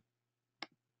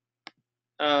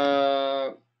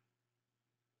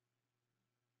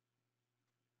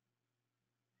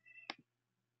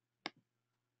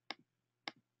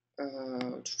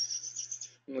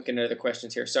looking at other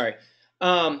questions here. Sorry.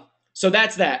 So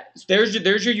that's that. There's your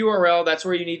URL. That's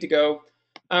where you need to go.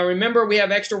 Remember, we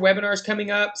have extra webinars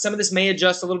coming up. Some of this may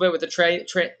adjust a little bit with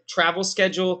the travel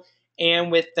schedule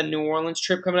and with the New Orleans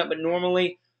trip coming up. But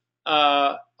normally,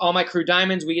 all my crew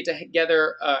diamonds, we get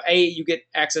together. You get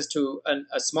access to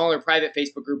a smaller private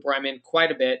Facebook group where I'm in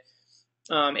quite a bit.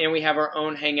 And we have our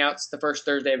own hangouts the first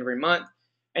Thursday of every month.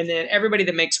 And then everybody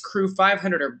that makes crew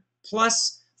 500 or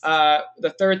plus,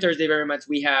 the third Thursday of every month,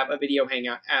 we have a video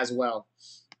hangout as well.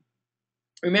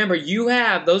 Remember, you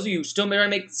have, those of you still trying to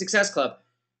make the Success Club,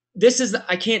 this is,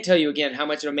 I can't tell you again how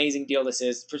much an amazing deal this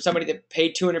is for somebody that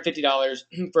paid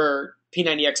 $250 for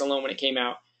P90X alone when it came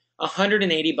out.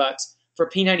 $180 for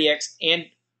P90X and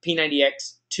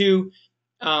P90X2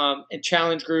 and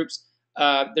challenge groups.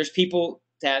 There's people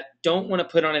that don't want to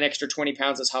put on an extra 20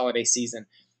 pounds this holiday season.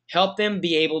 Help them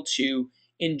be able to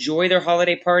enjoy their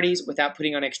holiday parties without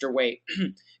putting on extra weight.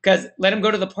 Because let them go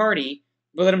to the party,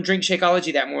 but let them drink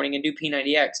Shakeology that morning and do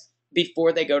P90X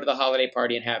before they go to the holiday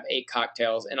party and have 8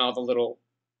 cocktails and all the little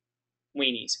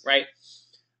weenies, right?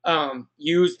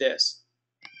 Use this.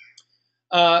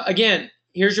 Again,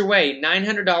 here's your way.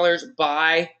 $900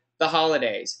 by the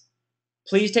holidays.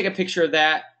 Please take a picture of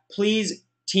that. Please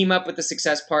team up with a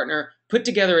success partner. Put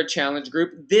together a challenge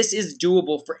group. This is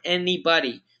doable for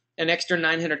anybody. An extra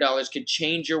 $900 could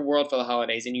change your world for the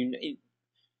holidays. And you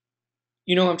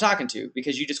know who I'm talking to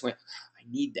because you just went, I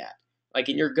need that. Like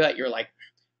in your gut, you're like,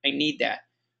 I need that.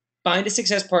 Find a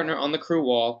success partner on the crew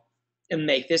wall and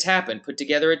make this happen. Put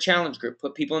together a challenge group.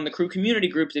 Put people in the crew community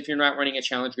groups if you're not running a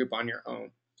challenge group on your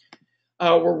own.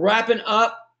 We're wrapping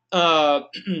up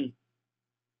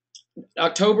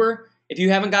October. If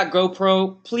you haven't got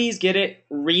GoPro, please get it.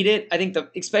 Read it. I think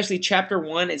especially Chapter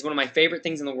 1 is one of my favorite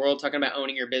things in the world, talking about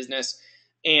owning your business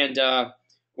and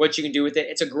what you can do with it.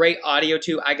 It's a great audio,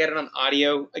 too. I got it on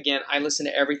audio. Again, I listen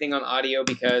to everything on audio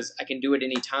because I can do it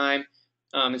anytime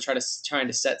and trying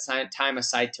to set time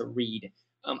aside to read.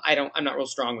 I'm not real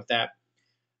strong with that.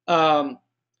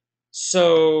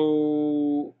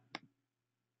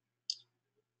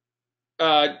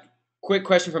 Quick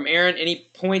question from Aaron. Any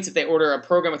points if they order a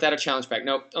program without a challenge pack?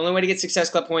 Nope. The only way to get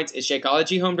Success Club points is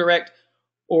Shakeology Home Direct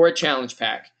or a challenge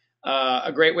pack.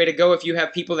 A great way to go if you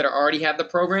have people that already have the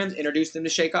programs, introduce them to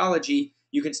Shakeology.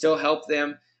 You can still help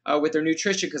them with their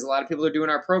nutrition because a lot of people are doing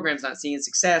our programs not seeing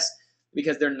success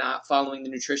because they're not following the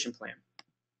nutrition plan.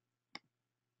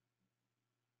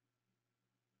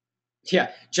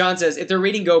 Yeah, John says, if they're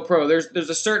reading GoPro, there's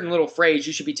a certain little phrase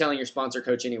you should be telling your sponsor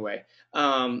coach anyway.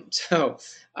 So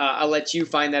I'll let you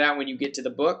find that out when you get to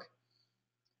the book.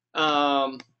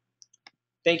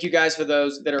 Thank you guys for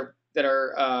those that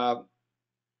are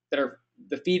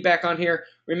the feedback on here.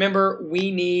 Remember,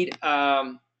 we need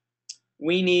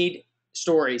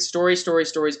stories. Always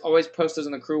post those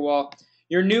on the crew wall.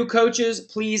 Your new coaches,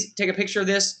 please take a picture of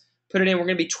this, put it in. We're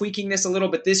going to be tweaking this a little,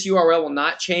 but this URL will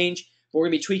not change. But we're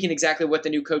going to be tweaking exactly what the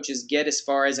new coaches get as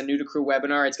far as a new to crew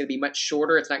webinar. It's going to be much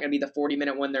shorter. It's not going to be the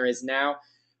 40-minute one there is now.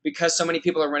 Because so many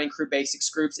people are running crew basics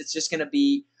groups, it's just going to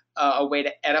be a way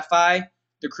to edify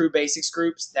the crew basics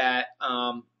groups that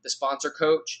the sponsor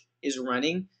coach is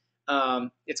running.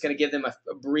 It's going to give them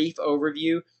a brief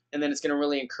overview, and then it's going to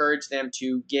really encourage them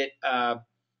to get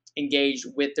engaged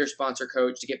with their sponsor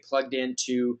coach to get plugged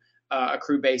into a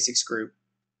crew basics group.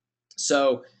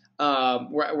 So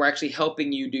we're actually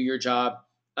helping you do your job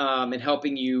and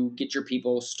helping you get your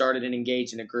people started and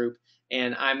engaged in a group.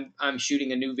 And I'm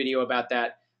shooting a new video about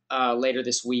that later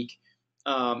this week.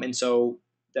 And so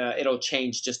it'll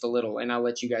change just a little, and I'll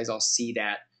let you guys all see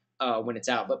that when it's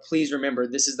out. But please remember,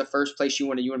 this is the first place you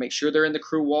want to make sure they're in the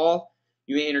crew wall.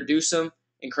 You introduce them,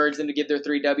 encourage them to give their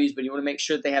 3 Ws, but you want to make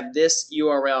sure that they have this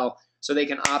URL so they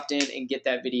can opt in and get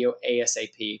that video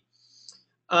ASAP.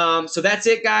 So that's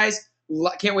it, guys.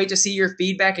 Can't wait to see your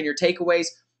feedback and your takeaways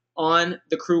on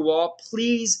the crew wall.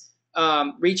 Please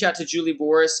reach out to Julie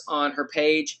Voris on her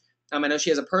page. I know she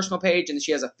has a personal page and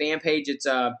she has a fan page. It's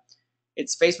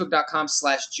It's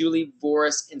facebook.com/Julie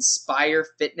Voris Inspire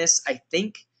Fitness, I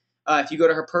think. If you go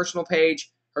to her personal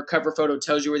page, her cover photo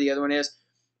tells you where the other one is.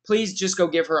 Please just go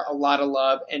give her a lot of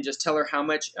love and just tell her how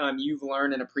much you've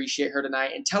learned and appreciate her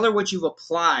tonight. And tell her what you've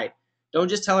applied. Don't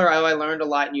just tell her, oh, I learned a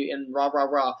lot and rah, rah,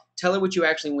 rah. Tell her what you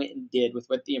actually went and did with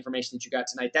the information that you got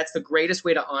tonight. That's the greatest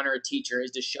way to honor a teacher,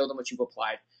 is to show them what you've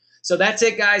applied. So that's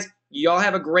it, guys. Y'all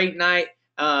have a great night.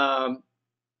 Diamonds,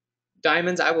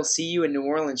 I will see you in New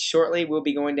Orleans shortly. We'll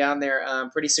be going down there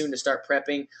pretty soon to start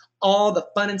prepping all the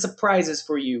fun and surprises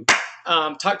for you.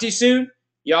 Talk to you soon.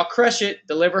 Y'all crush it.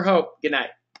 Deliver hope. Good night.